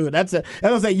like, ooh, that's a.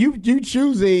 I was like, you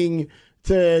choosing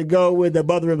to go with the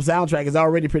Above the Rim soundtrack is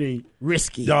already pretty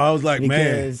risky. Yo, I was like,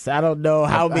 man. because I don't know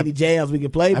how many jams we can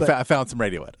play. But I found some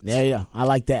radio edits. yeah, I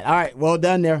like that. All right, well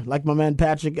done there. Like my man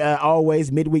Patrick,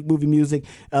 always midweek movie music.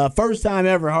 First time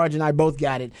ever, Harj and I both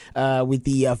got it with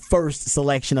the first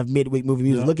selection of midweek movie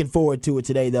music. Looking forward to it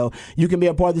today, though. You can be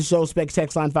a part of the show. Specs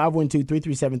text line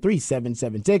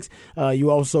 512-337-3776.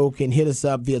 You also can hit us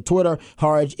up via Twitter.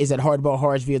 Harj is at Hardball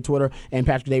Harj via Twitter, and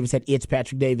Patrick Davis at It's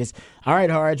Patrick Davis. All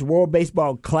right, Harj, World Baseball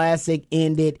Classic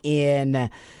ended in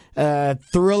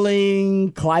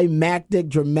thrilling, climactic,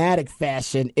 dramatic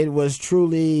fashion. It was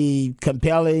truly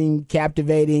compelling,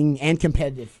 captivating, and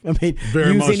competitive. I mean,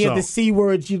 Very use much any of so. the C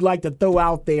words you'd like to throw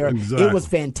out there. Exactly. It was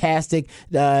fantastic.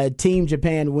 Team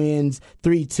Japan wins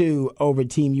 3-2 over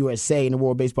Team USA in the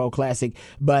World Baseball Classic.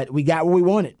 But we got what we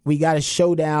wanted. We got a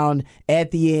showdown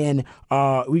at the end.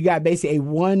 We got basically a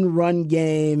one-run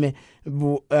game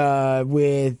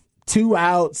with 2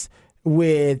 outs,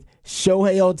 with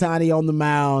Shohei Ohtani on the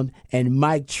mound and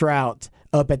Mike Trout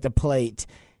up at the plate,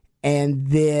 and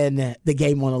then the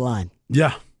game on the line.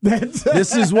 Yeah.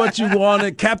 This is what you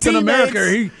wanted. Captain Teammates.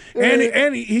 America.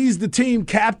 He's the team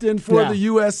captain for the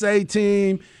USA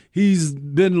team. He's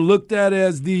been looked at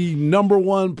as the number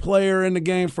one player in the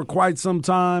game for quite some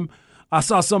time. I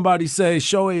saw somebody say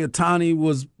Shohei Ohtani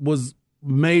was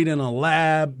made in a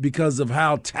lab because of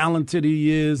how talented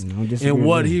he is and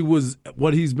what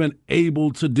he's been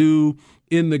able to do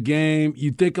in the game. You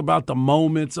think about the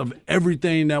moments of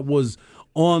everything that was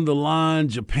on the line,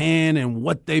 Japan and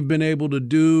what they've been able to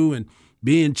do and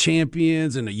being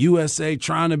champions, and the USA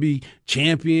trying to be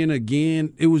champion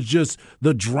again. It was just,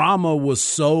 the drama was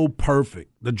so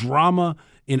perfect. The drama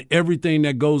and everything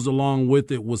that goes along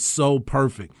with it was so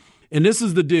perfect. And this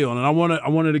is the deal, and I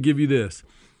wanted to give you this.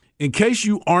 In case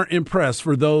you aren't impressed,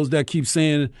 for those that keep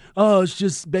saying, oh, it's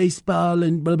just baseball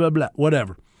and blah, blah, blah,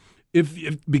 whatever.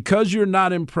 If because you're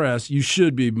not impressed, you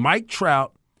should be. Mike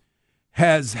Trout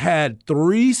has had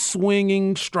 3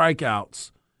 swinging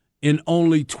strikeouts in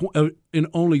only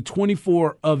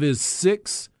 24 of his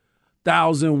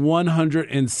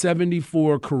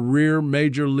 6,174 career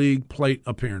Major League plate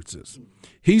appearances.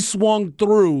 He swung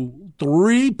through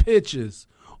 3 pitches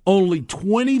only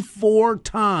 24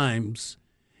 times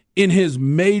in his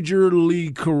major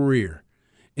league career.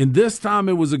 And this time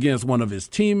it was against one of his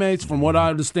teammates. From what I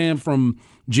understand from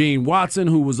Gene Watson,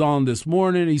 who was on this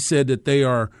morning, he said that they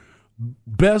are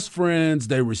best friends.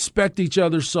 They respect each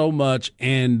other so much.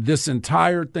 And this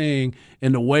entire thing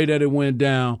and the way that it went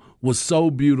down was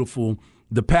so beautiful.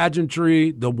 The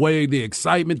pageantry, the way, the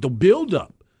excitement, the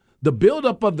buildup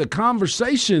of the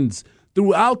conversations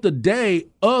throughout the day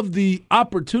of the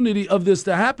opportunity of this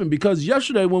to happen. Because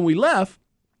yesterday when we left,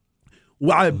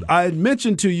 well, I had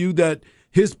mentioned to you that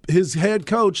his head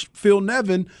coach, Phil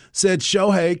Nevin, said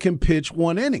Shohei can pitch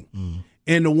 1 inning.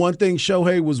 And the one thing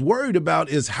Shohei was worried about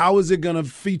is how is it going to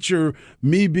feature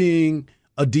me being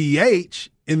a DH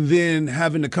and then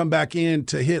having to come back in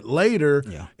to hit later,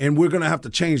 and we're going to have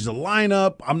to change the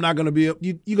lineup. I'm not going to be –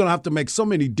 you're going to have to make so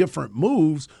many different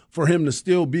moves for him to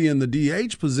still be in the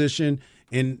DH position,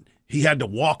 and – he had to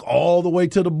walk all the way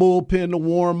to the bullpen to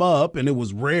warm up, and it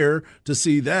was rare to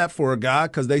see that for a guy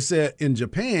because they said in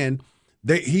Japan,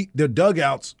 the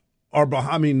dugouts are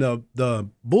behind. I mean, the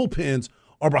bullpens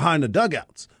are behind the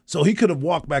dugouts, So he could have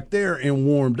walked back there and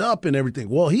warmed up and everything.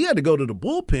 Well, he had to go to the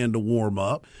bullpen to warm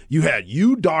up. You had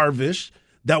Darvish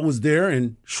that was there,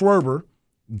 and Schwarber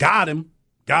got him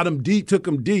deep, took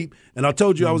him deep. And I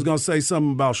told you I was going to say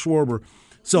something about Schwarber.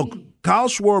 So Kyle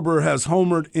Schwarber has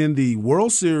homered in the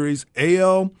World Series,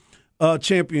 AL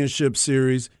Championship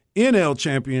Series, NL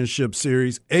Championship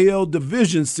Series, AL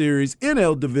Division Series,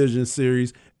 NL Division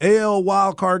Series, AL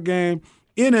Wild Card Game,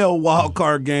 NL Wild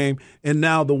Card Game, and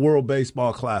now the World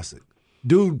Baseball Classic.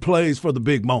 Dude plays for the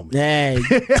big moment. Hey,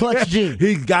 clutch G.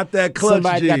 He got that clutch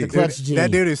Somebody G. got the clutch G.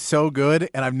 That dude is so good,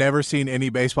 and I've never seen any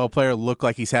baseball player look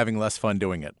like he's having less fun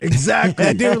doing it. Exactly.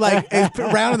 That dude, like, is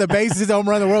rounding the bases, home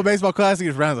run, the World Baseball Classic,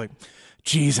 is round like,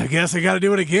 geez, I guess I got to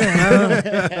do it again.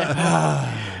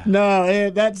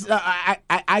 No, that's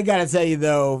I gotta tell you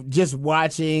though, just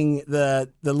watching the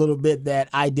little bit that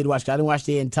I did watch. I didn't watch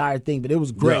the entire thing, but it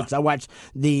was great. Yeah. So I watched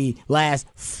the last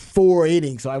 4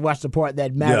 innings. So I watched the part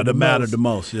that mattered. Yeah, that mattered the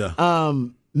most. Yeah.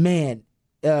 Man,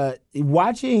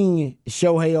 watching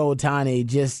Shohei Ohtani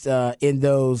just in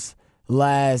those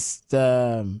last,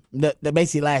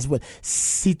 basically last what?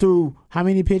 He threw how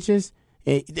many pitches?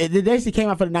 They actually came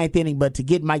out for the 9th inning, but to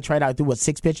get Mike Trout out through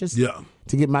 6 pitches? Yeah.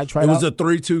 To get Mike Trout out? It was a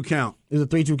 3-2 count. It was a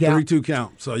 3-2 count? 3-2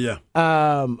 count, so yeah.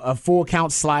 A full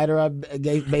count slider, I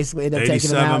basically ended up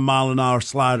taking him out. 87-mile-an-hour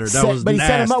slider. That was But he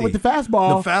nasty. set him up with the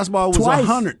fastball. The fastball was twice.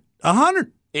 100.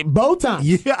 100. Both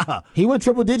times. Yeah. He went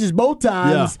triple digits both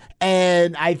times. Yeah.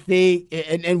 And I think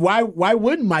and why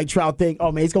wouldn't Mike Trout think,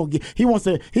 oh man, he wants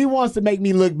to make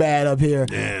me look bad up here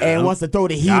and wants to throw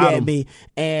the heat at me.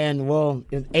 And well,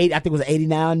 I think it was an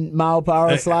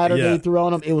 89-mile-per-hour slider they threw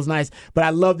on him. It was nice. But I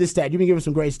love this stat. You've been giving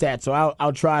some great stats, so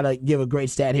I'll try to give a great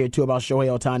stat here too about Shohei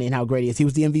Ohtani and how great he is. He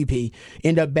was the MVP.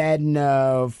 Ended up batting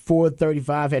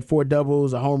 .435, had 4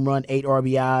 doubles, a home run, 8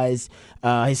 RBIs.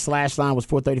 His slash line was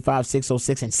 .435,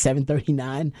 .606, and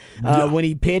 .739. When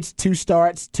he pitched, 2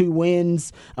 starts, 2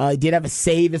 wins. He did have a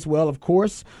save as well, of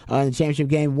course, in the championship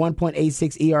game.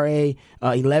 1.86 ERA,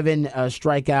 11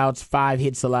 strikeouts, 5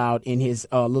 hits allowed in his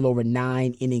little over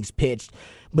 9 innings pitched.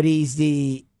 But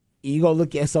you go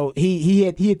look at, so he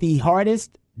hit the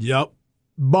hardest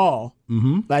ball,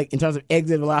 like in terms of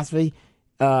exit velocity.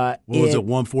 What was it,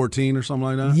 114 or something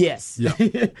like that? Yes. Yeah.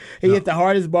 He hit the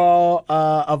hardest ball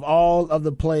of all of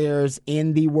the players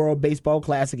in the World Baseball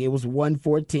Classic. It was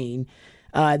 114.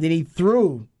 Then he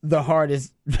threw the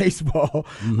hardest baseball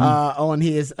on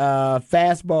his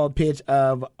fastball pitch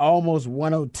of almost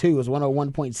 102. It was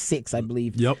 101.6, I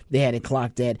believe. Yep. They had it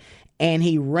clocked at. And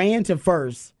he ran to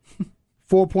first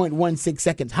 4.16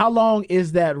 seconds. How long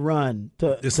is that run?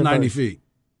 It's 90 feet.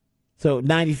 So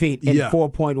 90 feet in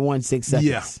 4.16 seconds.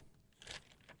 Yeah.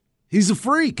 He's a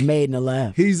freak. Made in the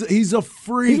lab. He's a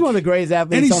freak. He's one of the greatest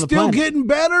athletes on the planet. And he's still getting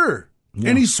better. Yeah.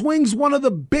 And he swings one of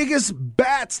the biggest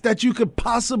bats that you could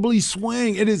possibly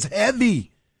swing. It is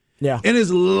heavy. Yeah. It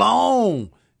is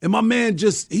long. And my man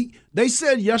they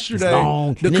said yesterday. It's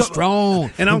long and it's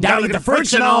strong. And I'm gotta got get the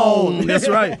friction on. That's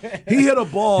right. He hit a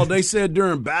ball, they said,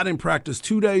 during batting practice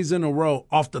 2 days in a row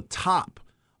off the top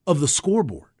of the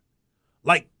scoreboard.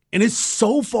 And it's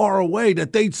so far away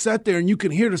that they sat there and you can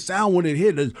hear the sound when it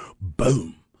hit. It's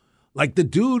boom. Like, the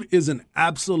dude is an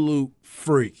absolute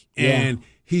freak. And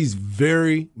he's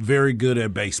very, very good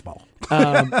at baseball.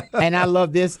 And I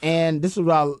love this. And this is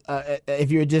what if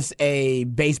you're just a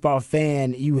baseball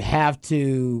fan, you have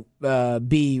to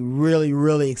be really,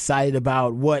 really excited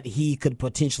about what he could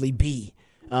potentially be.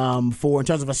 In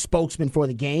terms of a spokesman for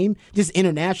the game, just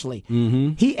internationally.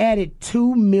 He added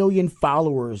 2 million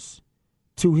followers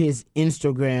to his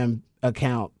Instagram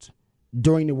account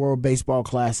during the World Baseball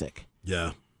Classic.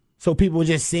 Yeah. So people were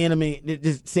just seeing him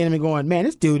and going, man,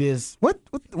 this dude is what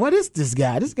is this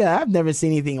guy? This guy, I've never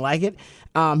seen anything like it.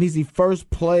 He's the first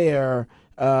player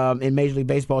in Major League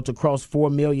Baseball to cross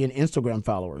 4 million Instagram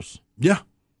followers. Yeah.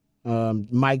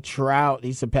 Mike Trout,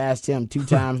 he surpassed him 2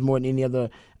 times more than any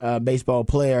other baseball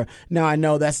player. Now, I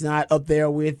know that's not up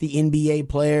there with the NBA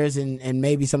players and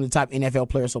maybe some of the top NFL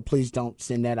players, so please don't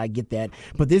send that. I get that.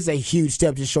 But this is a huge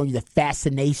step, just showing you the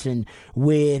fascination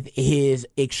with his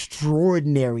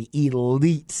extraordinary,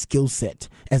 elite skill set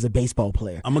as a baseball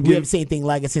player. We haven't seen anything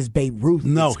like it since Babe Ruth.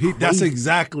 No, that's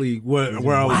exactly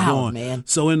where I was going. Man.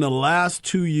 So in the last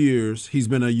 2 years, he's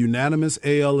been a unanimous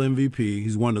AL MVP.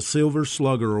 He's won the Silver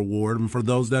Slugger Award. And for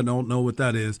those that don't know what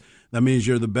that is, that means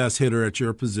you're the best hitter at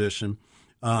your position.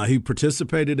 He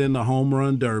participated in the Home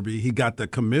Run Derby. He got the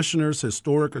Commissioner's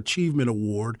Historic Achievement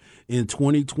Award in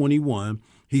 2021.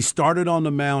 He started on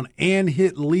the mound and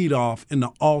hit leadoff in the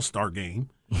All-Star game.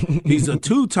 He's a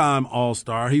 2-time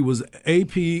All-Star. He was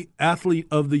AP Athlete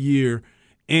of the Year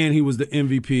and he was the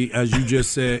MVP, as you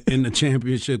just said, in the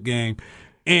championship game,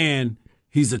 and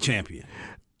he's a champion.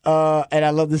 And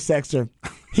I love the sexter.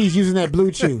 He's using that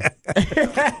blue chew.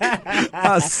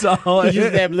 I saw He's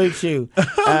using it. that blue chew.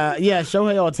 Yeah,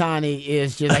 Shohei Ohtani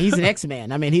is just he's an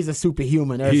X-Man. I mean, he's a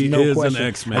superhuman. There's He no is an question.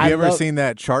 X-Man. Have you ever seen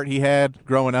that chart he had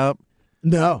growing up?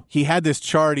 No. He had this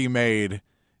chart he made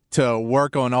to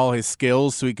work on all his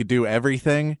skills so he could do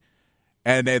everything.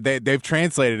 And they've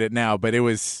translated it now, but it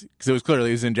was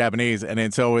clearly in Japanese, and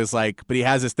then so it was like, but he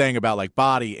has this thing about like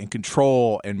body and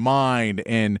control and mind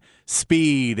and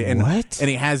speed and What? and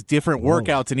he has different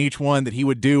workouts in each one that he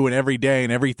would do and every day,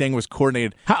 and everything was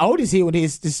coordinated. How old is he when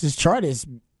his chart is?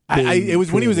 It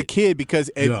was when he was a created? kid because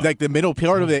like the middle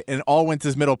part of it, and all went to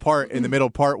his middle part, and the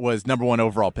middle part was number 1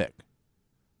 overall pick.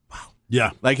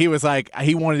 Yeah. Like he was like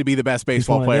he wanted to be the best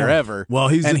baseball one of player them. ever. Well,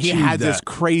 he's and he achieved had this that.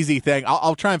 crazy thing.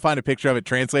 I'll try and find a picture of it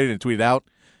translated and tweet it out.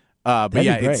 But That'd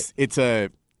yeah, be great.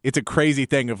 it's a crazy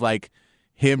thing of like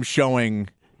him showing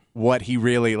what he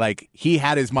really like. He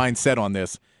had his mind set on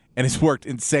this, and it's worked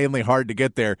insanely hard to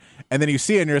get there. And then you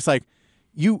see it, and you're just like,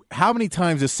 how many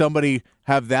times does somebody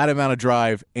have that amount of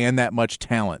drive and that much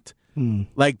talent?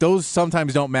 Like those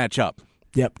sometimes don't match up.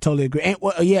 Yep, totally agree. And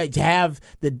to have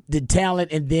the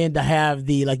talent and then to have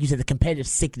the, like you said, the competitive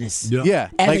sickness. Yeah,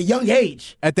 At like, a young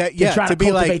age. At that, to try to be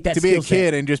cultivate like that to be a skill set.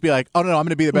 kid and just be like, oh no, I'm going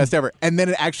to be the best ever, and then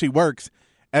it actually works,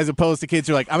 as opposed to kids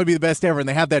who are like, I'm going to be the best ever, and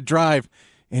they have that drive,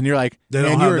 and you're like, They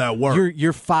man, don't have you're, that work.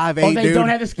 You're 5'8", Oh, they dude. don't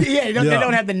have the skill. Yeah, they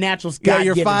don't have the natural skill. Yeah,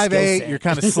 you're 5'8", you're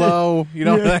kind of slow. You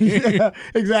know, Yeah,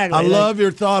 exactly. I love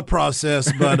your thought process,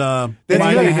 but That's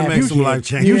might good. need to make You- some life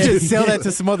changes. You should sell that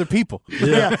to some other people.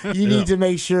 Yeah, you need to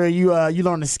make sure you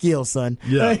learn the skill, son.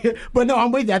 Yeah. But no,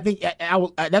 I'm with you. I think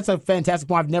that's a fantastic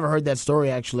point. I've never heard that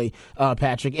story actually,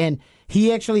 Patrick. And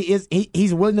he actually is.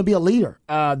 He's willing to be a leader.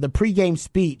 The pregame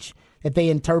speech that they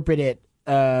interpreted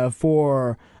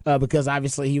for because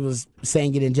obviously he was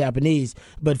saying it in Japanese,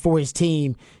 but for his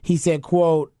team, he said,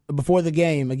 "quote before the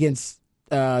game against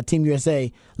Team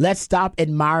USA, let's stop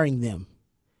admiring them.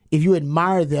 If you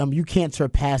admire them, you can't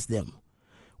surpass them.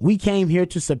 We came here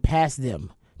to surpass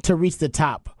them, to reach the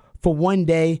top. For one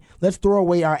day, let's throw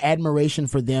away our admiration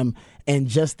for them and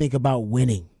just think about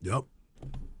winning." Yep.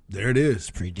 There it is.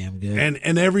 Pretty damn good.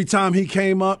 And every time he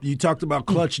came up, you talked about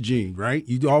clutch gene, right?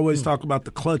 You always talk about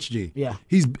the clutch gene. Yeah.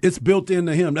 It's built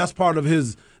into him. That's part of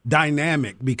his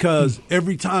dynamic because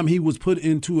every time he was put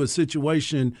into a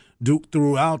situation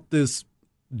throughout this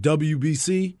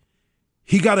WBC,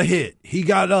 he got a hit. He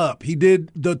got up. He did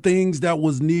the things that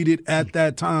was needed at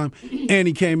that time, and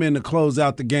he came in to close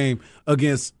out the game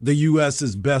against the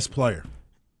U.S.'s best player.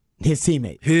 His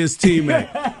teammate.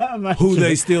 Who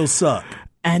they still suck.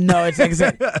 And no, it's like I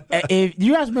said, if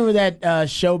you guys remember that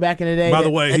show back in the day. By the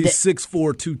way, he's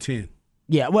 6'4", 210.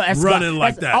 Yeah, well, that's running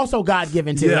like that's that. Also, God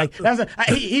given too. Yeah. Like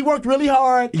he worked really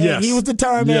hard. And Yes. he was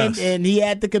determined, Yes. and he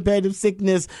had the competitive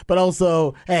sickness. But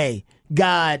also, hey,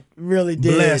 God really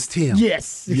did Blessed him.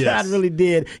 Yes, Yes. God really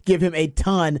did give him a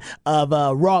ton of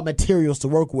raw materials to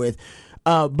work with.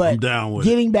 But I'm down with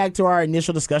getting back to our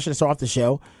initial discussion to start off the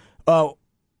show, you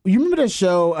remember the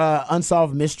show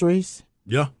Unsolved Mysteries?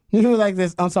 Yeah. You remember like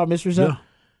this Unsolved Mysteries show? Yeah.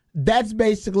 That's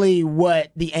basically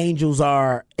what the Angels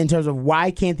are in terms of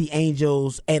why can't the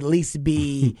Angels at least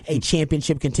be a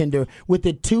championship contender with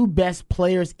the two best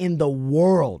players in the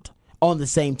world on the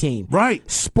same team. Right.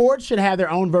 Sports should have their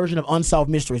own version of Unsolved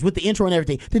Mysteries with the intro and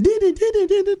everything.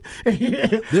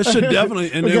 This should definitely.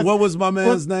 And then Because- what was my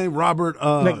man's name? Robert.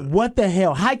 Like, what the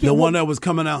hell? How can the one that was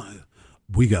coming out.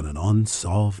 We got an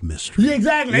unsolved mystery. Yeah,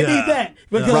 exactly. They need that.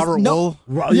 Because Robert Wool?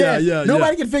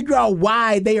 Nobody can figure out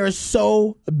why they are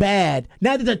so bad.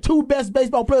 Now they're the two best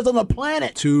baseball players on the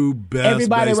planet. Two best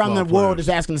Everybody around the baseball world players. is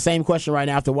asking the same question right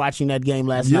now after watching that game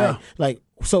last Yeah. night. Like,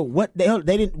 so what? They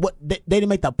didn't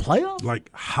make the playoffs? Like,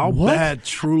 how What? bad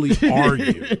truly are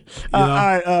you? You know? All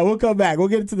right, we'll come back. We'll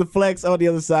get into the flex on the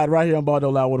other side right here on Ball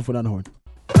Don't Lie. What if we're on the horn?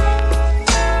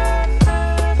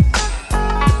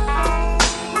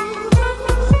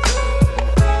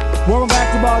 Welcome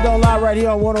back to Ball Don't Lie right here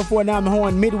on 104.9 The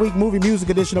Horn, midweek movie music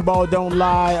edition of Ball Don't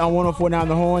Lie on 104.9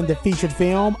 The Horn, the featured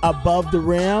film Above the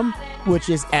Rim, which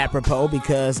is apropos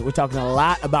because we're talking a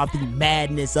lot about the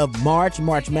madness of March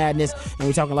Madness, and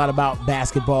we're talking a lot about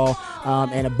basketball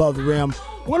and Above the Rim.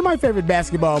 One of my favorite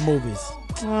basketball movies.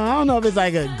 I don't know if it's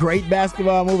like a great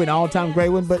basketball movie, an all-time great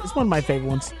one, but it's one of my favorite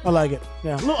ones. I like it.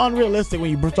 Yeah, a little unrealistic when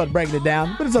you start breaking it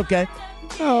down, but it's okay.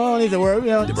 Oh, I don't need to worry.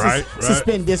 Right.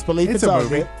 Suspend disbelief. It's all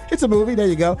movie. good. It's a movie. There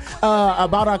you go.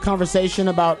 About our conversation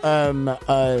about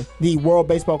the World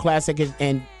Baseball Classic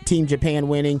and Team Japan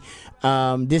winning.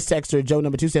 This texter, Joe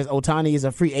number 2, says Otani is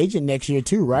a free agent next year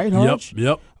too, right, Hodge?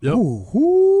 Yep.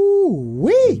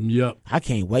 Ooh-wee. Yep. I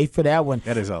can't wait for that one.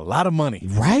 That is a lot of money.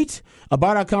 Right?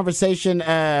 About our conversation,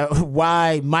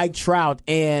 why Mike Trout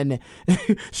and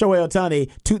Shohei Ohtani,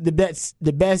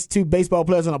 the best two baseball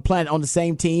players on the planet on the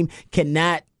same team,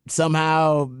 cannot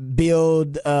somehow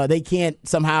they can't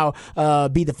somehow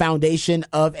be the foundation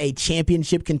of a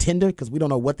championship contender, because we don't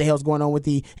know what the hell's going on with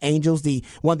the Angels,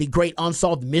 one of the great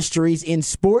unsolved mysteries in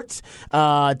sports.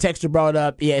 Texter brought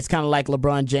up, it's kind of like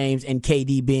LeBron James and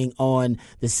KD being on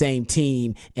the same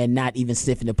team and not even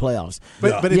sniffing the playoffs.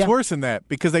 But it's worse than that,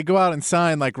 because they go out and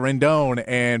sign like Rendon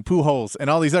and Pujols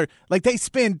and all these other, like they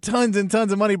spend tons and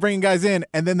tons of money bringing guys in,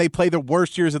 and then they play the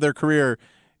worst years of their career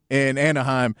in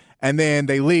Anaheim, and then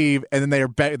they leave, and then they're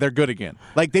good again.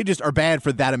 Like, they just are bad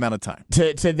for that amount of time.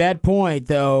 To that point,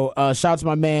 though, shout out to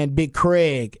my man Big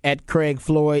Craig at Craig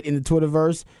Floyd in the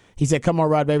Twitterverse. He said, "Come on,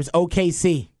 Rod Babers,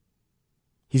 OKC."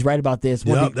 He's right about this.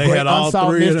 Yep, they had all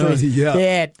three of them. Yeah.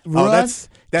 They had Russ,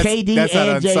 KD,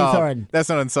 and James Harden. That's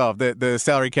not unsolved. The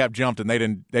salary cap jumped, and they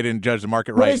didn't judge the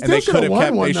market Well, right, they and they still could have should've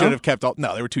kept. won They one, should have kept all.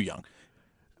 No, they were too young.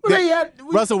 Well,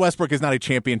 Russell Westbrook is not a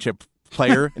championship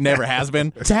player, never has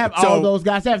been. To have all those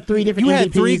guys, to have three different you MVPs.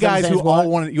 had three guys who all wanted.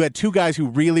 wanted. You had two guys who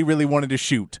really, really wanted to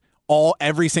shoot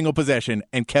every single possession,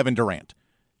 and Kevin Durant.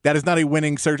 That is not a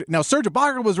winning Serge. Now, Serge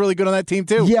Ibaka was really good on that team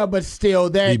too. Yeah, but still,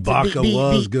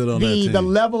 Ibaka was good on that team. The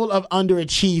level of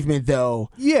underachievement, though,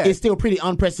 is still pretty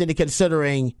unprecedented,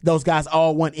 considering those guys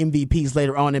all won MVPs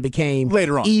later on and became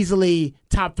easily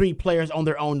top 3 players on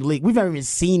their own league. We've never even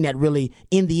seen that really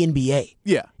in the NBA.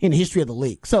 Yeah, in the history of the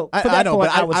league. So for I know, point,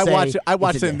 but I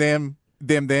watched them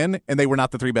them then, and they were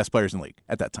not the 3 best players in the league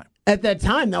at that time. At that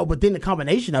time, though, but then the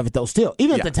combination of it, though, still,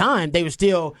 even at the time, they were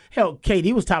still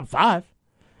KD was top 5.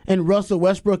 And Russell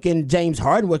Westbrook and James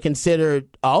Harden were considered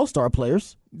all-star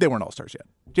players. They weren't all-stars yet.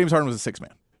 James Harden was a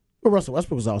 6-man. Well, Russell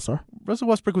Westbrook was all-star. Russell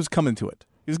Westbrook was coming to it.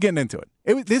 He was getting into it.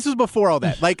 This was before all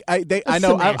that. Like I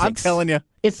know. I'm telling you,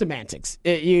 it's semantics.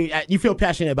 You feel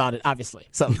passionate about it, obviously.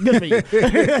 So good for you.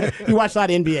 You watch a lot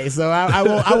of NBA, so I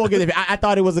won't give it. I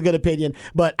thought it was a good opinion,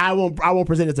 but I won't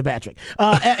present it to Patrick.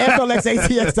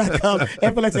 FLXATX.com,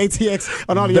 FLXATX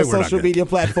on all of your social media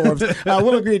platforms.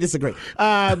 We'll agree to disagree,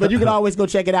 but you can always go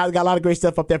check it out. We got a lot of great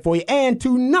stuff up there for you. And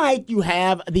tonight you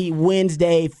have the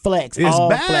Wednesday Flex,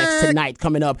 all back. Flex tonight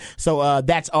coming up. So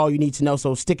that's all you need to know.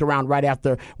 So stick around. Right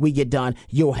after we get done,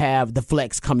 you'll have the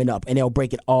Flex coming up, and they'll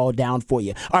break it all down for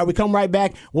you. All right, we come right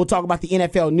back. We'll talk about the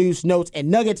NFL news, notes, and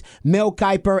nuggets. Mel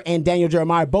Kiper and Daniel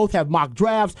Jeremiah both have mock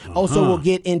drafts. Also, we'll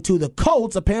get into the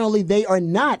Colts. Apparently, they are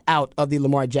not out of the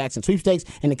Lamar Jackson sweepstakes,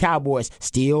 and the Cowboys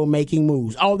still making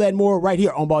moves. All that and more right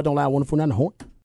here on Ball Don't Lie 104.9 The Horn.